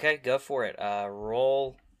 Okay, go for it.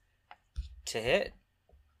 Roll to hit.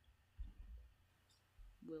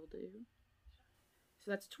 Will do.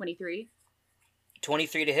 So that's 23.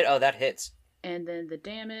 23 to hit. Oh, that hits. And then the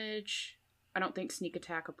damage, I don't think sneak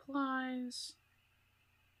attack applies.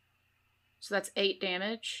 So that's 8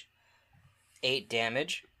 damage. 8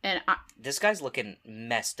 damage. And This guy's looking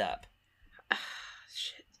messed up.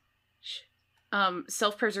 Shit.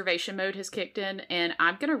 Self-preservation mode has kicked in, and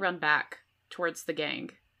I'm gonna run back towards the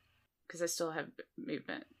gang. Because I still have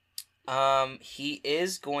movement. He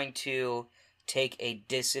is going to take a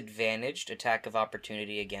disadvantaged attack of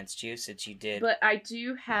opportunity against you, since you did... But I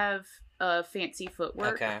do have fancy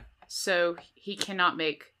footwork. Okay. So he cannot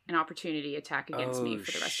make an opportunity attack against me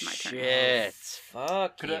for the rest of my turn. Shit.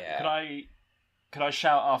 Fuck yeah. Could I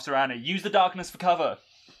shout after Anna, use the darkness for cover?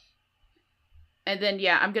 And then,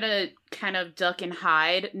 yeah, I'm gonna kind of duck and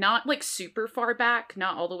hide. Not, like, super far back.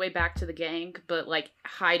 Not all the way back to the gang. But, like,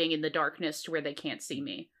 hiding in the darkness to where they can't see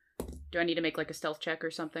me. Do I need to make, like, a stealth check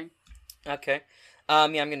or something? Okay. Yeah,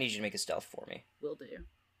 I'm gonna need you to make a stealth for me. Will do.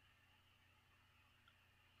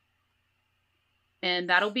 And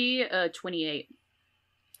that'll be 28.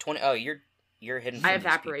 20. Oh, you're hidden from I these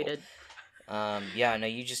evaporated. people. Yeah, no,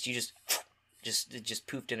 you just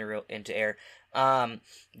poofed into air.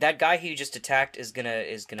 That guy who you just attacked is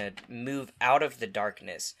gonna move out of the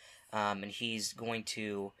darkness. And he's going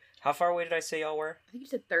to... How far away did I say y'all were? I think you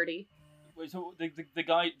said 30. Wait, so the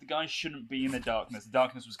guy shouldn't be in the darkness. The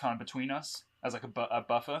darkness was kind of between us as like a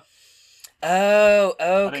buffer. Oh, I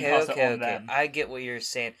okay. on them. I get what you're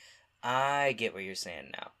saying.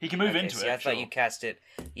 Now. He can move Okay, into see, it. I thought sure. you cast it.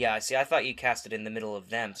 Yeah, see, I thought you cast it in the middle of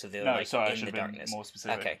them, so they're No, like sorry, I in should the have been darkness. more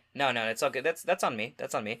specific. Okay, no, it's all good. That's on me.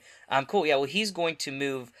 Cool. Yeah, well, he's going to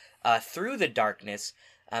move through the darkness,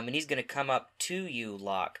 and he's going to come up to you,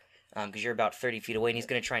 Locke, because you're about 30 feet away, and he's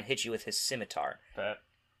going to try and hit you with his scimitar. But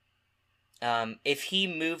If he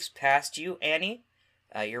moves past you, Annie,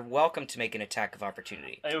 you're welcome to make an attack of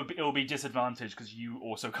opportunity. it will be disadvantaged because you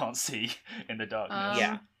also can't see in the darkness.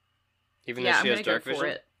 Yeah. Even Yeah, though I'm she has gonna go dark for vision?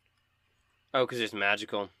 it. Oh, it's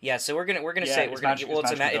magical. Yeah, so we're gonna Yeah, say it's magical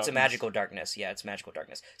it's a darkness. magical darkness. Yeah, it's magical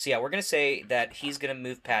darkness. So yeah, we're gonna say that he's gonna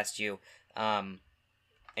move past you, and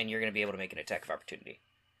you're gonna be able to make an attack of opportunity,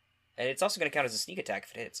 and it's also gonna count as a sneak attack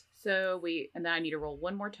if it hits. So and then I need to roll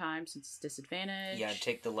one more time since it's disadvantage. Yeah,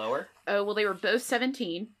 take the lower. Oh, well, they were both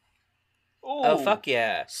 17. Oh fuck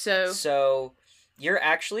yeah! So You're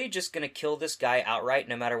actually just gonna kill this guy outright,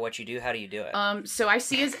 no matter what you do. How do you do it? So I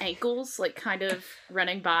see his ankles, like, kind of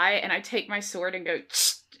running by, and I take my sword and go,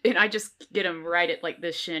 and I just get him right at, like,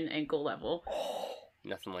 the shin ankle level.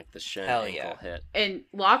 Nothing like the shin Hell ankle yeah. hit. And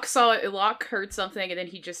Locke heard something, and then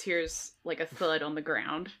he just hears, like, a thud on the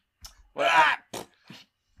ground.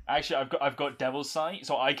 Actually, I've got Devil's Sight,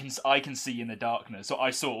 so I can see in the darkness. So I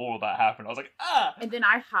saw all of that happen. I was like, ah! And then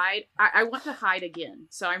I hide. I want to hide again,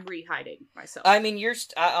 so I'm re-hiding myself. I mean,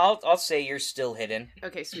 I'll say you're still hidden.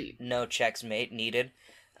 Okay, sweet. No checks needed.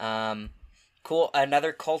 Cool.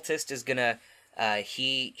 Another cultist is gonna.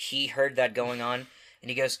 He heard that going on, and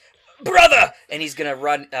he goes, "Brother!" And he's gonna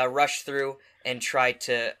rush through and try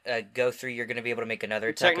to go through. You're gonna be able to make another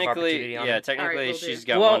attack of opportunity on him. Technically, Alright, will she's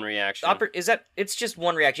do. got Well, one reaction. It's just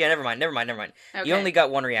one reaction. Yeah, never mind. Okay. You only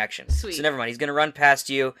got one reaction. Sweet. So never mind. He's gonna run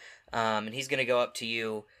past you, and he's gonna go up to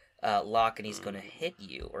you, Locke, and he's gonna hit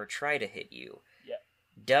you or try to hit you. Yeah.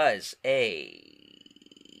 Does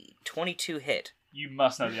a 22 hit? You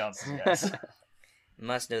must know the answer. Yes.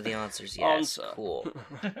 Must know the answers. Yes. Answer. Cool.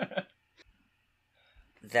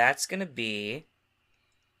 That's gonna be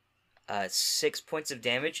 6 points of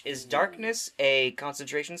damage. Is darkness a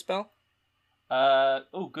concentration spell?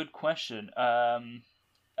 Good question.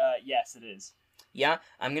 Yes, it is. Yeah,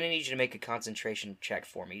 I'm gonna need you to make a concentration check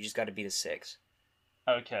for me. You just got to beat a 6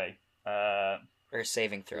 Okay. or a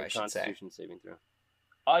saving throw, Yeah, I should say. Constitution saving throw.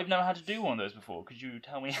 I've never had to do one of those before. Could you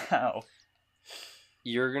tell me how?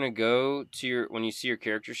 You're gonna go to your when you see your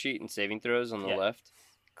character sheet and saving throws on the Yeah. left.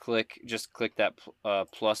 Click that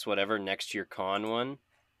plus whatever next to your con one,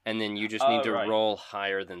 and then you just need Oh, to right. roll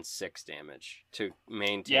higher than 6 damage to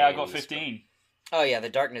maintain. Yeah, I got the spell. 15. Oh yeah, the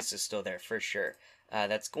darkness is still there for sure.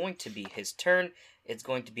 That's going to be his turn. It's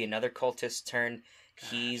going to be another cultist's turn.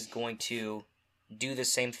 He's going to do the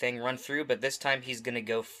same thing, run through, but this time he's going to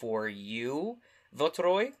go for you,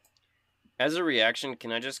 Votroy. As a reaction,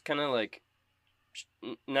 can I just kind of like,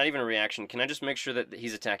 not even a reaction? Can I just make sure that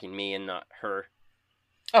he's attacking me and not her?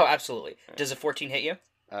 Oh, absolutely. Does a 14 hit you?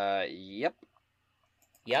 Yep.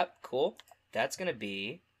 Yep, cool. That's going to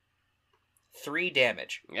be 3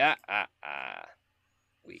 damage. Yeah.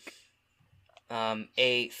 Weak.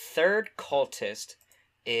 A third cultist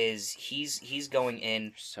he's going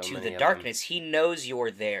in So to many the of darkness. He knows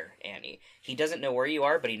you're there, Annie. He doesn't know where you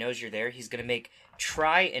are, but he knows you're there. He's going to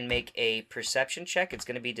try and make a perception check. It's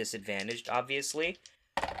going to be disadvantaged, obviously.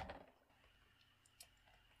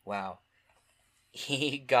 Wow.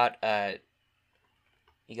 He got a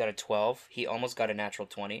 12. He almost got a natural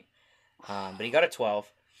 20. But he got a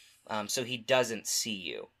 12. So he doesn't see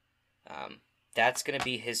you. That's going to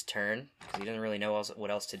be his turn, because he doesn't really know what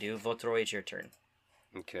else to do. Votroy, it's your turn.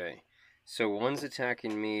 Okay. So one's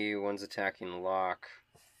attacking me, one's attacking Locke.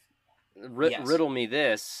 Yes. Riddle me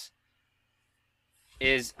this.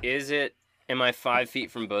 Am I 5 feet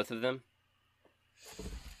from both of them?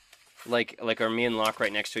 Like are me and Locke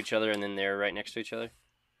right next to each other and then they're right next to each other?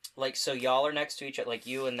 Like, so y'all are next to each other, like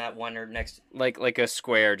you and that one are next. Like a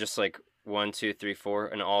square, just like 1, 2, 3, 4,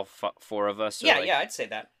 and all 4 of us are Yeah, like... yeah, I'd say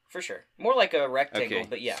that, for sure. More like a rectangle, Okay.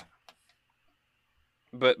 but yeah.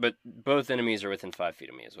 But both enemies are within 5 feet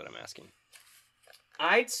of me is what I'm asking.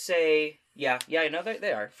 I'd say, yeah, no,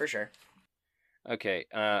 they are, for sure. Okay,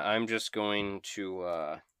 I'm just going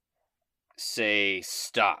to say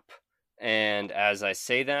stop. And as I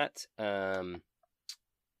say that,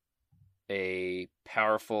 a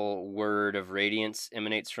powerful word of radiance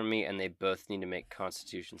emanates from me, and they both need to make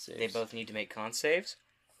Constitution saves. They both need to make con saves.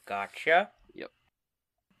 Gotcha. Yep.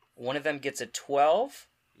 One of them gets a 12,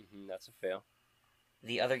 That's a fail.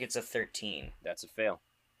 the other gets a 13. That's a fail.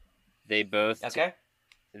 They both Okay.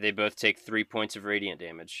 they both take 3 points of radiant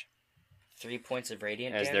damage 3 points of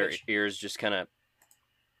radiant as damage. their ears just kind of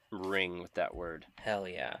ring with that word. Hell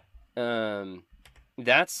yeah.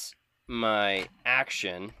 That's my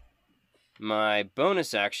action. My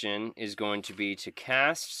bonus action is going to be to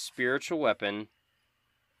cast Spiritual Weapon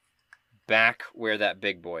back where that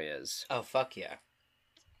big boy is. Oh, fuck yeah.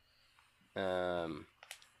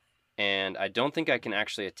 And I don't think I can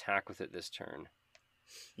actually attack with it this turn.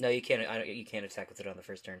 No, you can't. You can't attack with it on the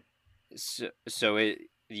first turn. So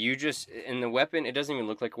you just in the weapon, it doesn't even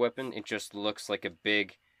look like a weapon. It just looks like a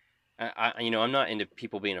big. I'm not into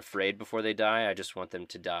people being afraid before they die. I just want them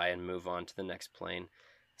to die and move on to the next plane.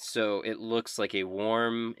 So it looks like a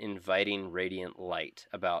warm, inviting, radiant light,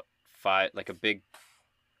 about 5, like a big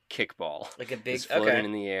kickball, Like a big. is floating Okay.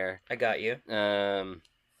 in the air. I got you. And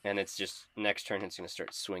it's just next turn it's gonna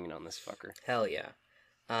start swinging on this fucker. Hell yeah.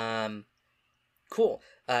 Cool.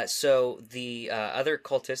 So the other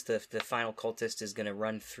cultist, the final cultist, is gonna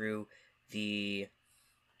run through the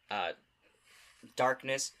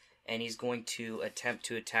darkness, and he's going to attempt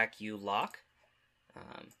to attack you, Locke.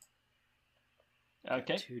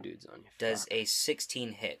 Okay. 2 dudes on you. Does Fuck. a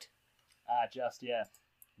 16 hit? Just, yeah.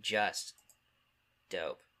 Just.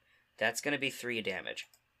 Dope. That's gonna be 3 damage.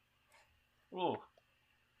 Ooh.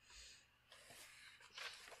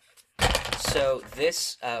 So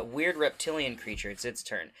this weird reptilian creature, it's its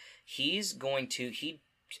turn. He's going to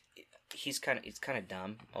it's kind of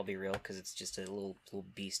dumb. I'll be real, because it's just a little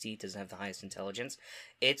beastie. It doesn't have the highest intelligence.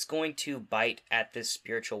 It's going to bite at this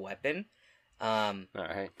spiritual weapon. All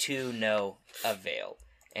right. To no avail,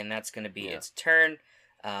 and that's going to be Yeah. its turn.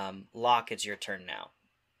 Locke, it's your turn now.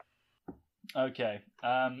 Okay.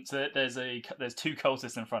 So there's 2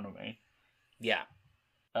 cultists in front of me. Yeah,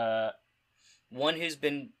 Uh, one who's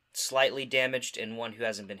been slightly damaged and one who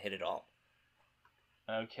hasn't been hit at all.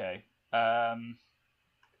 okay.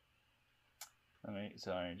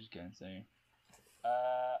 Sorry, just going to.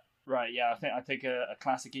 Right, yeah, I think I take a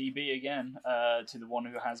classic EB again. To the one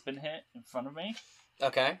who has been hit in front of me.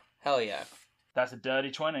 Okay, hell yeah. That's a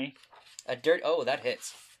dirty 20. Oh, that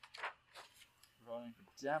hits. Rolling for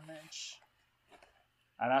damage.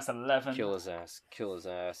 And that's 11. Kill his ass. Kill his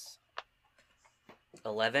ass.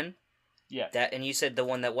 11. Yeah, That, and you said the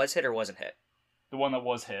one that was hit or wasn't hit? the one that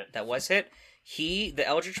was hit. That was hit. The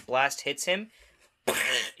Eldritch Blast hits him.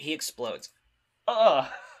 He explodes.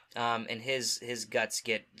 And his guts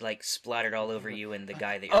get like splattered all over you and the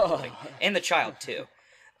guy that you're holding, and the child too.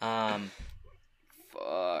 Fuck.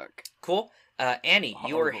 Cool. Annie,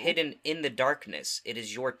 you are Horrible. hidden in the darkness. It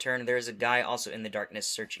is your turn. There is a guy also in the darkness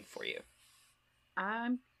searching for you.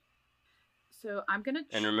 I'm gonna.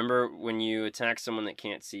 And remember, when you attack someone that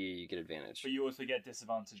can't see you, you get advantage. But you also get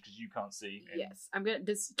disadvantage because you can't see. Yes, I'm gonna.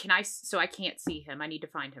 Can I? So I can't see him. I need to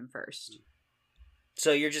find him first.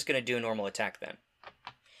 So you're just gonna do a normal attack then.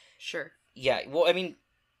 Sure. Yeah. Well, I mean,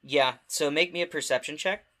 yeah. So make me a perception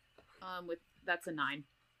check. That's a 9.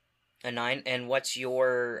 A 9. And what's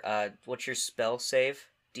your spell save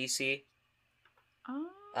DC?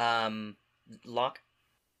 Lock.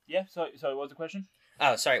 Yeah. So what was the question?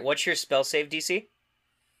 Oh, sorry. What's your spell save DC?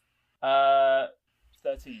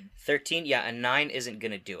 13. 13. Yeah, a 9 isn't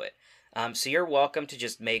gonna do it. So you're welcome to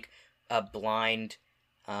just make a blind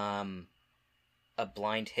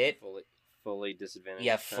hit. Fully disadvantaged.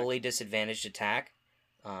 Yeah, attack. fully disadvantaged attack.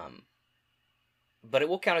 But it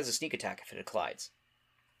will count as a sneak attack if it collides.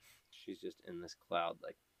 She's just in this cloud,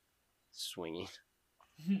 like swinging.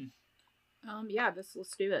 Yeah.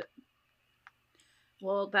 Let's do it.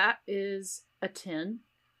 Well, that is a 10.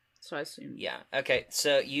 So I assume. Yeah. Okay.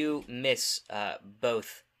 So you miss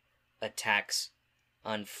both attacks,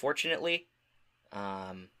 unfortunately.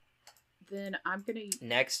 Then I'm gonna.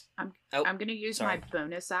 Next. I'm Oh, gonna use sorry. my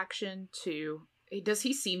bonus action to. Does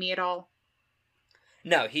he see me at all?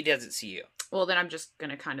 No, he doesn't see you. Well, then I'm just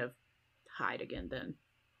gonna kind of hide again. Then,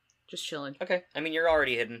 just chilling. Okay. I mean, you're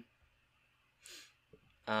already hidden.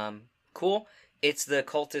 Cool. It's the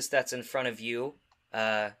cultist that's in front of you,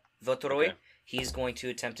 Votoroi. Okay. He's going to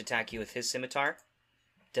attempt to attack you with his scimitar.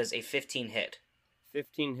 Does a 15 hit.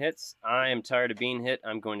 15 hits. I am tired of being hit.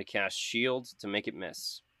 I'm going to cast Shield to make it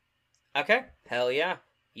miss. Okay. Hell yeah.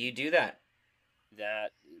 You do that.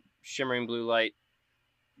 That shimmering blue light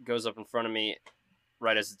goes up in front of me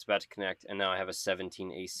right as it's about to connect, and now I have a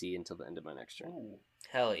 17 AC until the end of my next turn.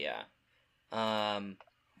 Hell yeah.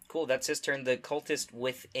 Cool, that's his turn. The cultist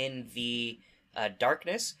within the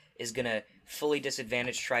darkness is gonna fully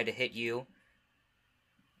disadvantage try to hit you.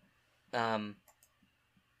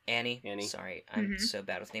 Annie? Sorry, I'm so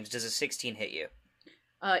bad with names. Does a 16 hit you?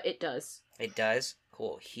 It does. It does?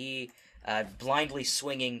 Cool. He, blindly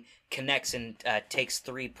swinging, connects and takes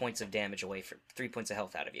 3 points of damage away from 3 points of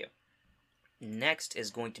health out of you. Next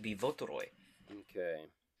is going to be Votoroi. Okay.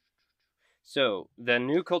 So, the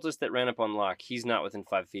new cultist that ran up on Locke, he's not within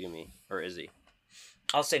 5 feet of me, or is he?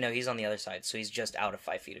 I'll say no, he's on the other side, so he's just out of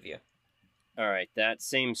 5 feet of you. Alright, that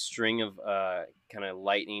same string of kind of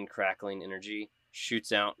lightning, crackling energy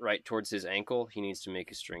shoots out right towards his ankle. He needs to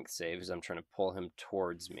make a strength save as I'm trying to pull him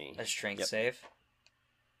towards me. A strength Yep. save.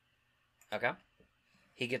 Okay.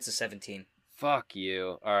 He gets a 17. Fuck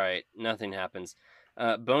you. Alright, nothing happens.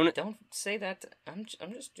 Bonus Don't say that. I'm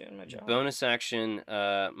just doing my job. bonus action,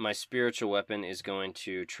 my spiritual weapon is going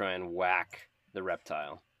to try and whack the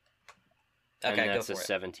reptile. Okay, and go that's for a it.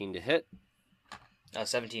 17 to hit.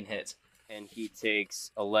 17 hits. And he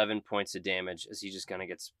takes 11 points of damage as he just kind of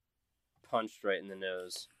gets punched right in the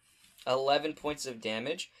nose. 11 points of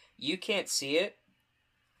damage. You can't see it,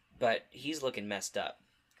 but he's looking messed up.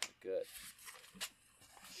 Good.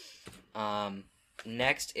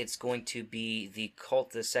 Next, it's going to be the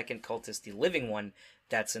second cultist, the living one,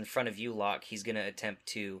 that's in front of you, Locke. He's going to attempt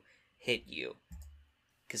to hit you.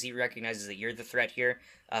 Because he recognizes that you're the threat here.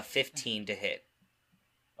 15 to hit.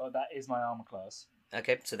 Oh, that is my armor class.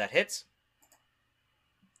 Okay, so that hits.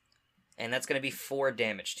 And that's going to be 4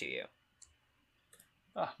 damage to you.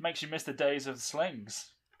 Makes you miss the days of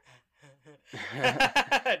slings.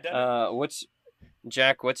 What's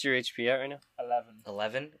your HP at right now? 11.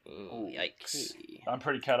 11? Ooh, yikes. Okay. I'm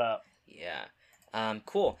pretty cut up. Yeah.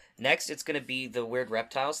 Cool. Next, it's going to be the weird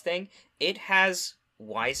reptiles thing. It has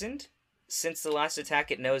wizened. Since the last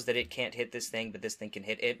attack, it knows that it can't hit this thing, but this thing can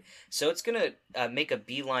hit it. So it's going to make a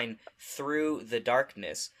beeline through the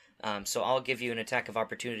darkness. So I'll give you an attack of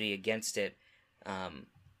opportunity against it.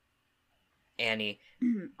 Annie.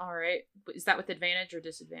 All right. Is that with advantage or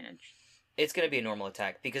disadvantage? It's going to be a normal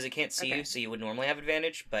attack because it can't see Okay. you, so you would normally have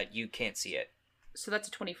advantage, but you can't see it. So that's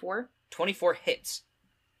a 24, 24 hits.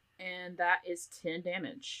 and that is 10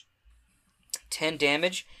 damage. 10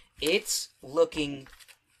 damage. It's looking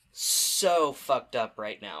so fucked up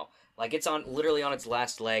right now. Like, it's literally on its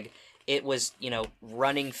last leg. It was,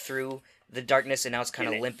 running through the darkness, and now it's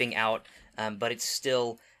kind of limping out, but it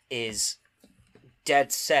still is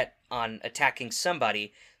dead set on attacking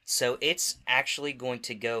somebody. So it's actually going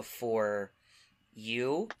to go for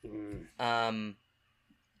you.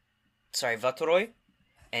 Votoroi,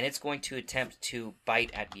 and it's going to attempt to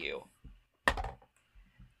bite at you.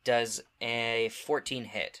 Does a 14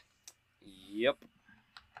 hit? Yep.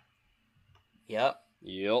 Yep.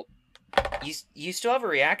 Yep. You still have a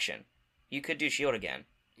reaction. You could do shield again.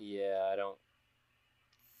 Yeah, I don't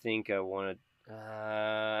think I want to.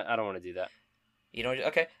 I don't want to do that. You don't.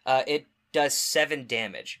 Okay. It does 7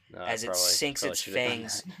 damage No, as it probably sinks its should've done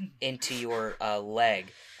fangs into your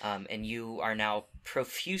leg, and you are now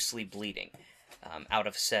profusely bleeding out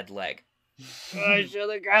of said leg. I should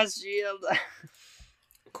have cast shield.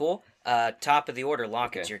 Cool. Top of the order,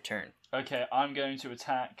 Locke. It's Okay. your turn. Okay, I'm going to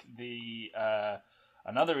attack the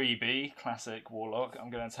another EB classic warlock. I'm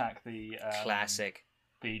going to attack the Classic.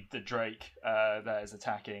 the Drake that is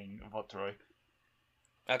attacking Votroy.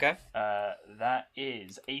 Okay. That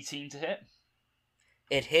is 18 to hit.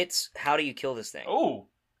 It hits. How do you kill this thing? Oh,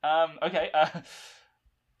 okay.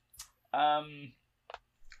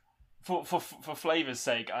 For flavor's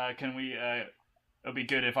sake, can we? It'll be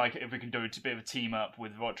good if we can do a bit of a team up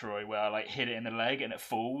with Votroy where I like hit it in the leg and it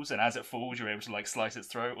falls, and as it falls, you're able to like slice its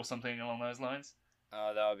throat or something along those lines.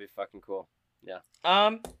 Oh, that would be fucking cool. Yeah.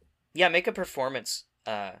 Make a performance.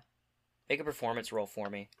 Make a performance roll for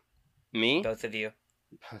me, Me? both of you.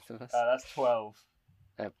 Both of us. That's 12.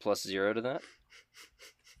 I have +0 to that.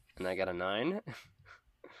 And I got a 9.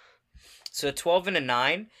 So a 12 and a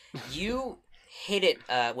 9. You hit it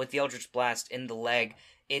with the Eldritch Blast in the leg.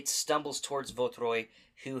 It stumbles towards Votroy,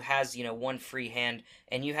 who has, one free hand.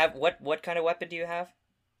 And you have, what kind of weapon do you have?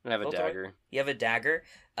 I have a Both dagger. You have a dagger.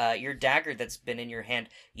 Your dagger that's been in your hand,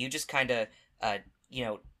 you just kind of,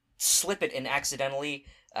 slip it and accidentally,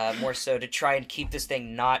 more so to try and keep this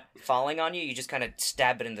thing not falling on you, you just kind of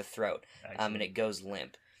stab it in the throat, and it goes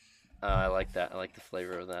limp. I like that. I like the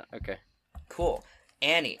flavor of that. Okay. Cool.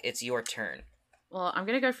 Annie, it's your turn. Well, I'm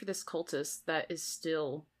gonna go for this cultist that is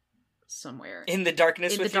still somewhere In the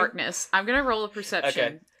darkness in the with you? darkness. I'm gonna roll a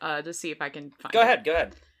perception to see if I can find. Go it.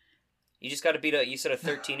 ahead. You just got to beat you said a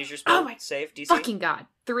 13 is your Oh spell my save, DC? Fucking god,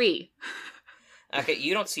 3. Okay,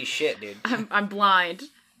 you don't see shit, dude. I'm blind.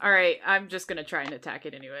 All right, I'm just gonna try and attack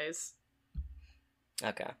it anyways.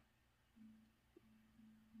 Okay.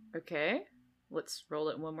 Okay, let's roll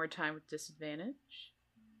it one more time with disadvantage.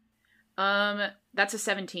 That's a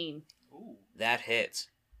 17. Ooh. That hits.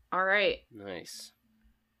 All right, Nice.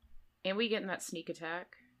 and we get in that sneak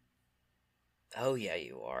attack. Oh, yeah,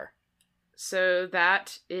 you are. So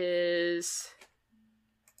that is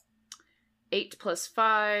 8 plus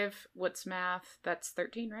 5. What's math? That's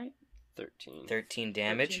 13, right? 13. 13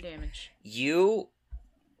 damage. 13 damage.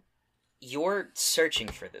 You're searching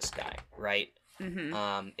for this guy, right?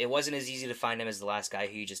 Mm-hmm. It wasn't as easy to find him as the last guy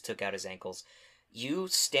who you just took out his ankles. You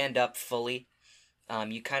stand up fully.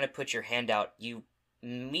 You kind of put your hand out. You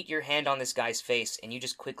meet your hand on this guy's face, and you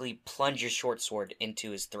just quickly plunge your short sword into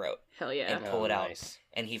his throat, Hell yeah. And pull it out. Nice.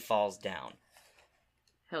 and he falls down.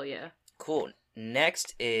 Hell yeah. Cool.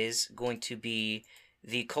 Next is going to be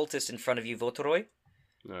the cultist in front of you, Votoroi.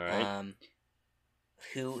 All right.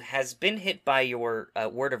 Who has been hit by your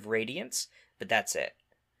Word of Radiance, but that's it.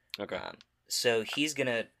 Okay. So he's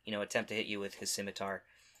gonna, attempt to hit you with his scimitar.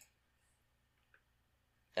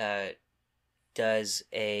 Does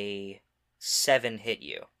a 7 hit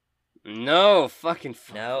you? No, fucking.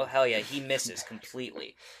 No, hell yeah, he misses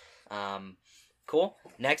completely. Cool.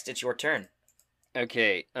 Next, it's your turn.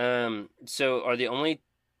 Okay. So are the only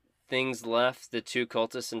things left the two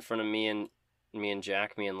cultists in front of me and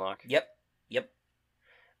Jack, me and Locke? Yep.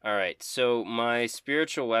 All right. So my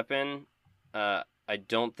spiritual weapon, I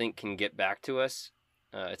don't think can get back to us.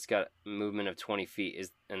 It's got movement of 20 feet,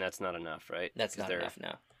 and that's not enough, right? That's not enough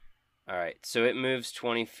now. All right. So it moves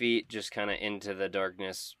 20 feet, just kind of into the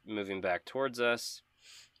darkness, moving back towards us.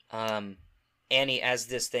 Annie, as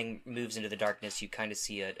this thing moves into the darkness, you kind of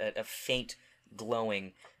see a faint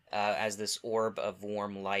glowing as this orb of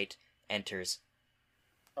warm light enters.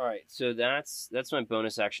 All right, so that's my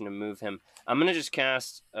bonus action to move him. I'm gonna just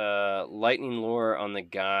cast lightning lure on the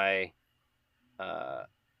guy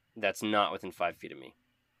that's not within 5 feet of me.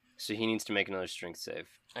 So he needs to make another strength save.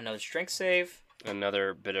 Another strength save.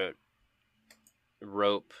 Another bit of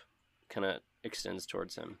rope kind of extends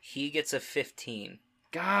towards him. He gets a 15.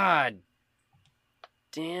 God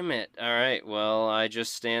damn it! All right, well I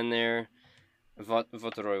just stand there.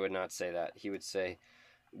 Votoroi would not say that. He would say,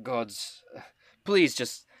 "Gods, please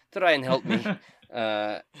just try and help me."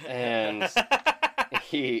 And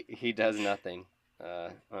he does nothing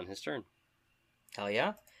on his turn. Hell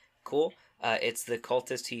yeah. Cool. It's the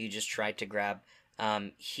cultist who you just tried to grab.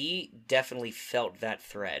 He definitely felt that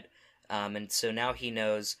thread. And so now he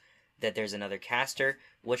knows that there's another caster.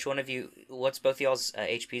 Which one of you? What's both of y'all's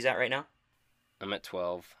HPs at right now? I'm at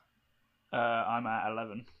 12. I'm at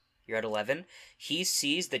 11. You're at 11. He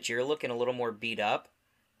sees that you're looking a little more beat up,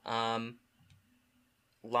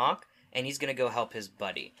 Locke, and he's gonna go help his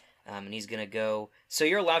buddy. And he's gonna go. So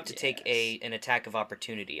you're allowed to take an attack of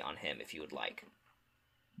opportunity on him if you would like.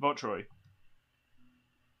 Voltroy.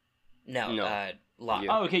 No, No. Locke. You.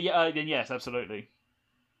 Oh, okay. Yeah. Then yes, absolutely.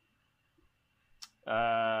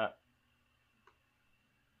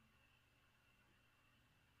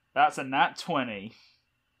 That's a nat 20.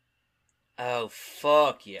 Oh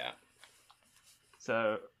fuck yeah!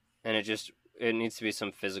 So, And it needs to be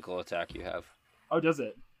some physical attack you have. oh, does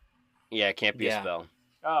it? Yeah, it can't be Yeah. a spell.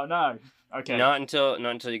 Oh no. Okay. Not until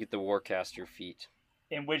you get the Warcaster feat.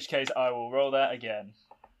 In which case, I will roll that again.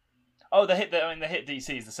 Oh, the hit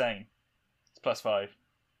DC is the same. It's +5.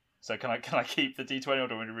 So can I keep the D20 or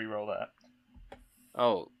do I want to re-roll that?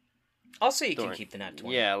 Oh, Also, you can Darn. keep the nat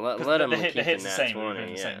 20. yeah, 'Cause let him the keep hit's the the nat same. 20.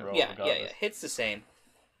 Within the same Yeah. roll, Yeah, regardless. Hits the same.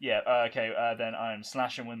 Yeah. Okay. Then I'm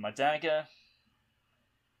slashing with my dagger.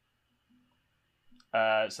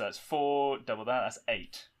 So that's 4. Double that. That's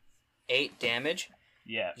 8. 8 damage.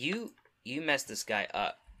 Yeah. You mess this guy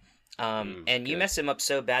up. Mm, And you good. mess him up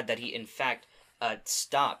so bad that he, in fact,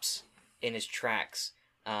 stops in his tracks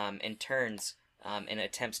and turns and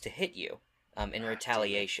attempts to hit you in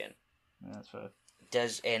retaliation. Yeah, that's fair.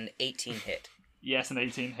 Does an 18 hit. Yes, an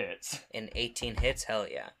 18 hits. An 18 hits? Hell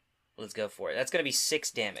yeah. Let's go for it. That's going to be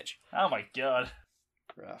 6 damage. Oh my god.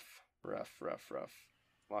 Rough.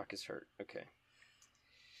 Locke is hurt. Okay.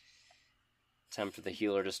 Time for the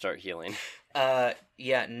healer to start healing.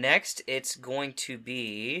 Yeah, next it's going to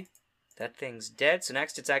be... That thing's dead, so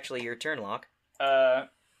next it's actually your turn, Locke. I'm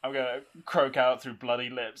gonna croak out through bloody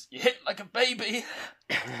lips. You hit like a baby.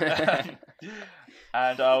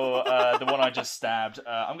 And I'll the one I just stabbed.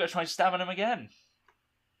 I'm gonna try stabbing him again.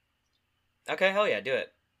 Okay, hell yeah, do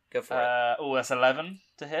it. Go for it. Oh, that's 11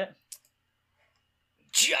 to hit.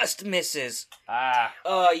 Just misses. Ah,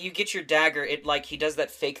 You get your dagger. It he does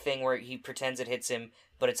that fake thing where he pretends it hits him,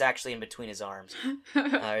 but it's actually in between his arms.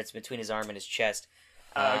 It's between his arm and his chest.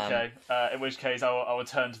 okay. In which case, I will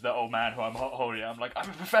turn to the old man who I'm holding. I'm like, I'm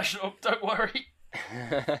a professional. Don't worry.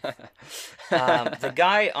 The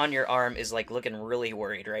guy on your arm is looking really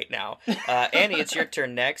worried right now. Annie, it's your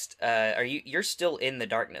turn next. You're still in the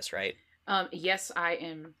darkness, right? Yes, I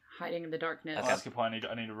am hiding in the darkness. Oh, that's a good point.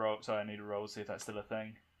 I need to roll. Sorry, I need to roll to see if that's still a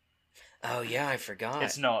thing. Oh yeah, I forgot.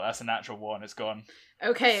 It's not. That's a natural 1. It's gone.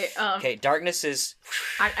 Okay. Okay, darkness is.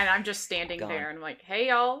 And I'm just standing Gone. there and I'm like, hey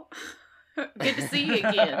y'all, good to see you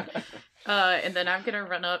again. And then I'm gonna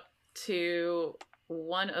run up to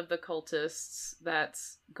one of the cultists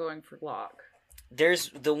that's going for Locke. There's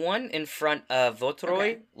the one in front of Votroy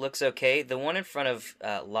Okay. looks okay. The one in front of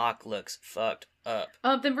Locke looks fucked up.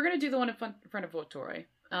 Then we're gonna do the one in front of Voltoroy.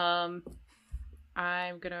 I'm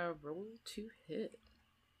gonna roll to hit.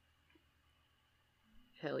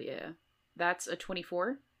 Hell yeah. That's a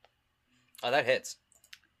 24. Oh, that hits.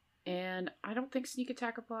 And I don't think sneak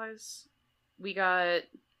attack applies. We got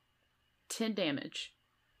 10 damage.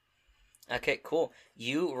 Okay, cool.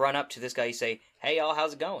 You run up to this guy. You say, "Hey, y'all,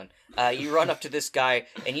 how's it going?" You run up to this guy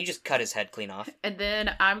and you just cut his head clean off. And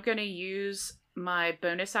then I'm gonna use my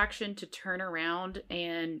bonus action to turn around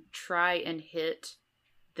and try and hit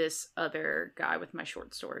this other guy with my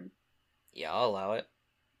short sword. Yeah, I'll allow it.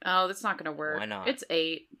 Oh, that's not gonna work. Why not? It's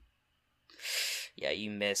 8. Yeah, you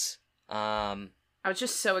miss. I was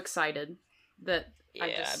just so excited that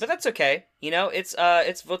Yeah, but that's okay. It's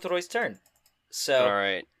Votroy's turn. So, All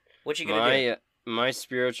right. what you gonna do? My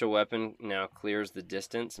spiritual weapon now clears the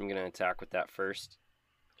distance. I'm gonna attack with that first,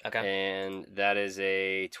 Okay, and that is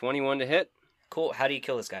a 21 to hit. cool. How do you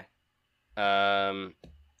kill this guy?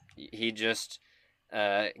 He just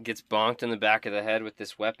gets bonked in the back of the head with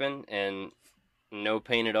this weapon, and no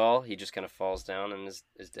pain at all. He just kind of falls down and is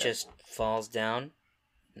dead. Just falls down.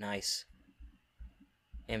 Nice.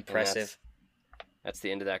 Impressive. That's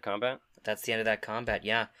the end of that combat. That's the end of that combat.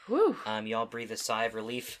 Yeah. Whew. Y'all breathe a sigh of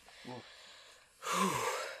relief.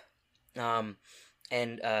 And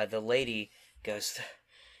the lady goes,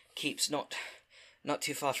 "Keeps not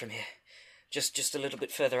too far from here, just a little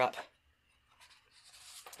bit further up."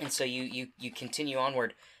 And so you continue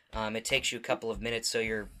onward. It takes you a couple of minutes, so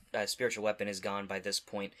your spiritual weapon is gone by this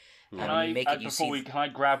point. Can You make it. You see. can I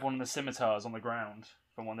grab one of the scimitars on the ground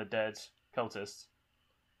from one of the dead cultists?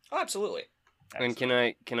 Oh, absolutely. And can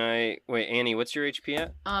I wait, Annie? What's your HP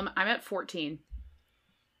at? I'm at 14.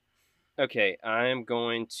 Okay, I'm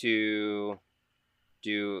going to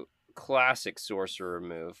do classic sorcerer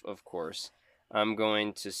move, of course. I'm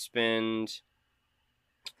going to spend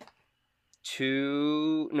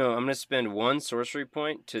 2. No, I'm going to spend 1 sorcery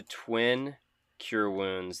point to twin cure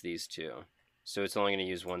wounds these 2. So it's only going to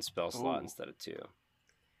use 1 spell slot Ooh. instead of 2.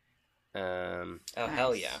 Oh,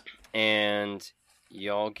 hell yeah. And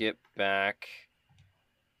y'all get back.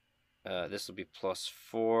 This will be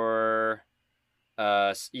 +4.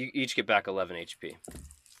 You each get back 11 HP.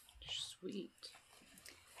 Sweet.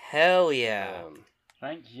 Hell yeah.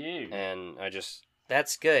 Thank you. And I just.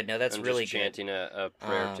 That's good. No, that's I'm really just good. chanting a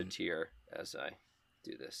prayer to Tyr as I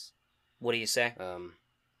do this. What do you say?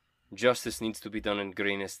 Justice needs to be done in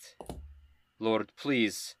greenest. Lord,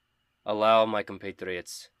 please allow my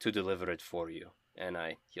compatriots to deliver it for you. And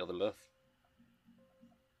I heal them both.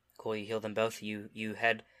 Cool, you heal them both. You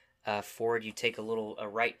head forward. You take a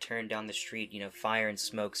right turn down the street. Fire and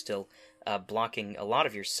smoke still blocking a lot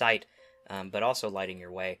of your sight, but also lighting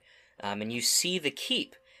your way. And you see the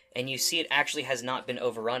keep. And you see it actually has not been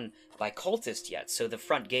overrun by cultists yet, so the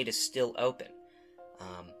front gate is still open.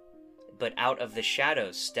 But out of the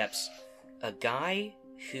shadows steps a guy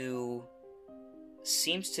who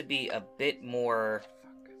seems to be a bit more...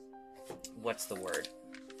 What's the word?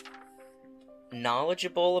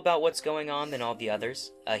 Knowledgeable about what's going on than all the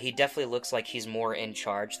others. He definitely looks like he's more in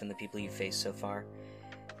charge than the people you've faced so far.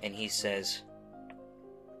 And he says,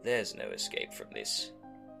 "There's no escape from this,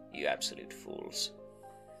 you absolute fools."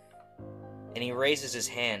 And he raises his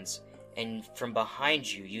hands, and from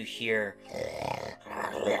behind you, you hear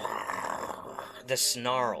the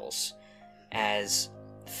snarls as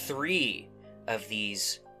 3 of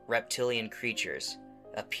these reptilian creatures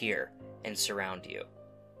appear and surround you.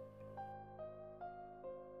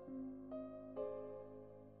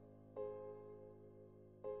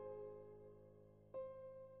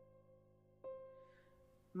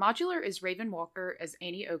 Modular is Raven Walker as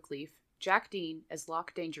Annie Oakleaf, Jack Dean as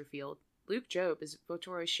Locke Dangerfield, Luke Job as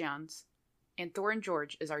Votoro Shians, and Thorin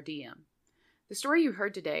George as our DM. The story you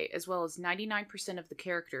heard today, as well as 99% of the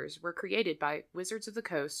characters, were created by Wizards of the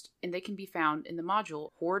Coast, and they can be found in the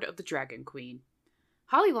module Hoard of the Dragon Queen.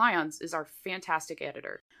 Holly Lyons is our fantastic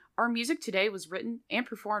editor. Our music today was written and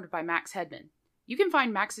performed by Max Hedman. You can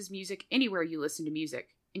find Max's music anywhere you listen to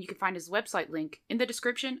music, and you can find his website link in the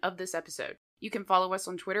description of this episode. You can follow us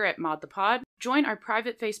on Twitter at ModThePod, join our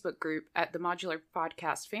private Facebook group at the Modular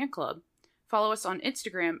Podcast Fan Club, follow us on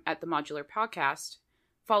Instagram at the Modular Podcast,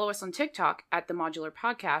 follow us on TikTok at the Modular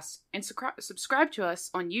Podcast, and subscribe to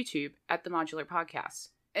us on YouTube at the Modular Podcast.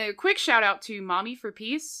 A quick shout out to Mommy for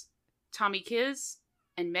Peace, Tommy Kiz,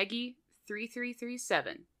 and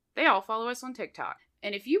Meggie3337. They all follow us on TikTok.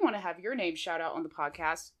 And if you want to have your name shout out on the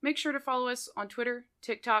podcast, make sure to follow us on Twitter,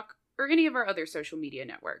 TikTok, or any of our other social media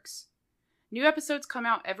networks. New episodes come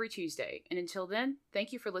out every Tuesday, and until then,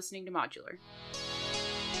 thank you for listening to Modular.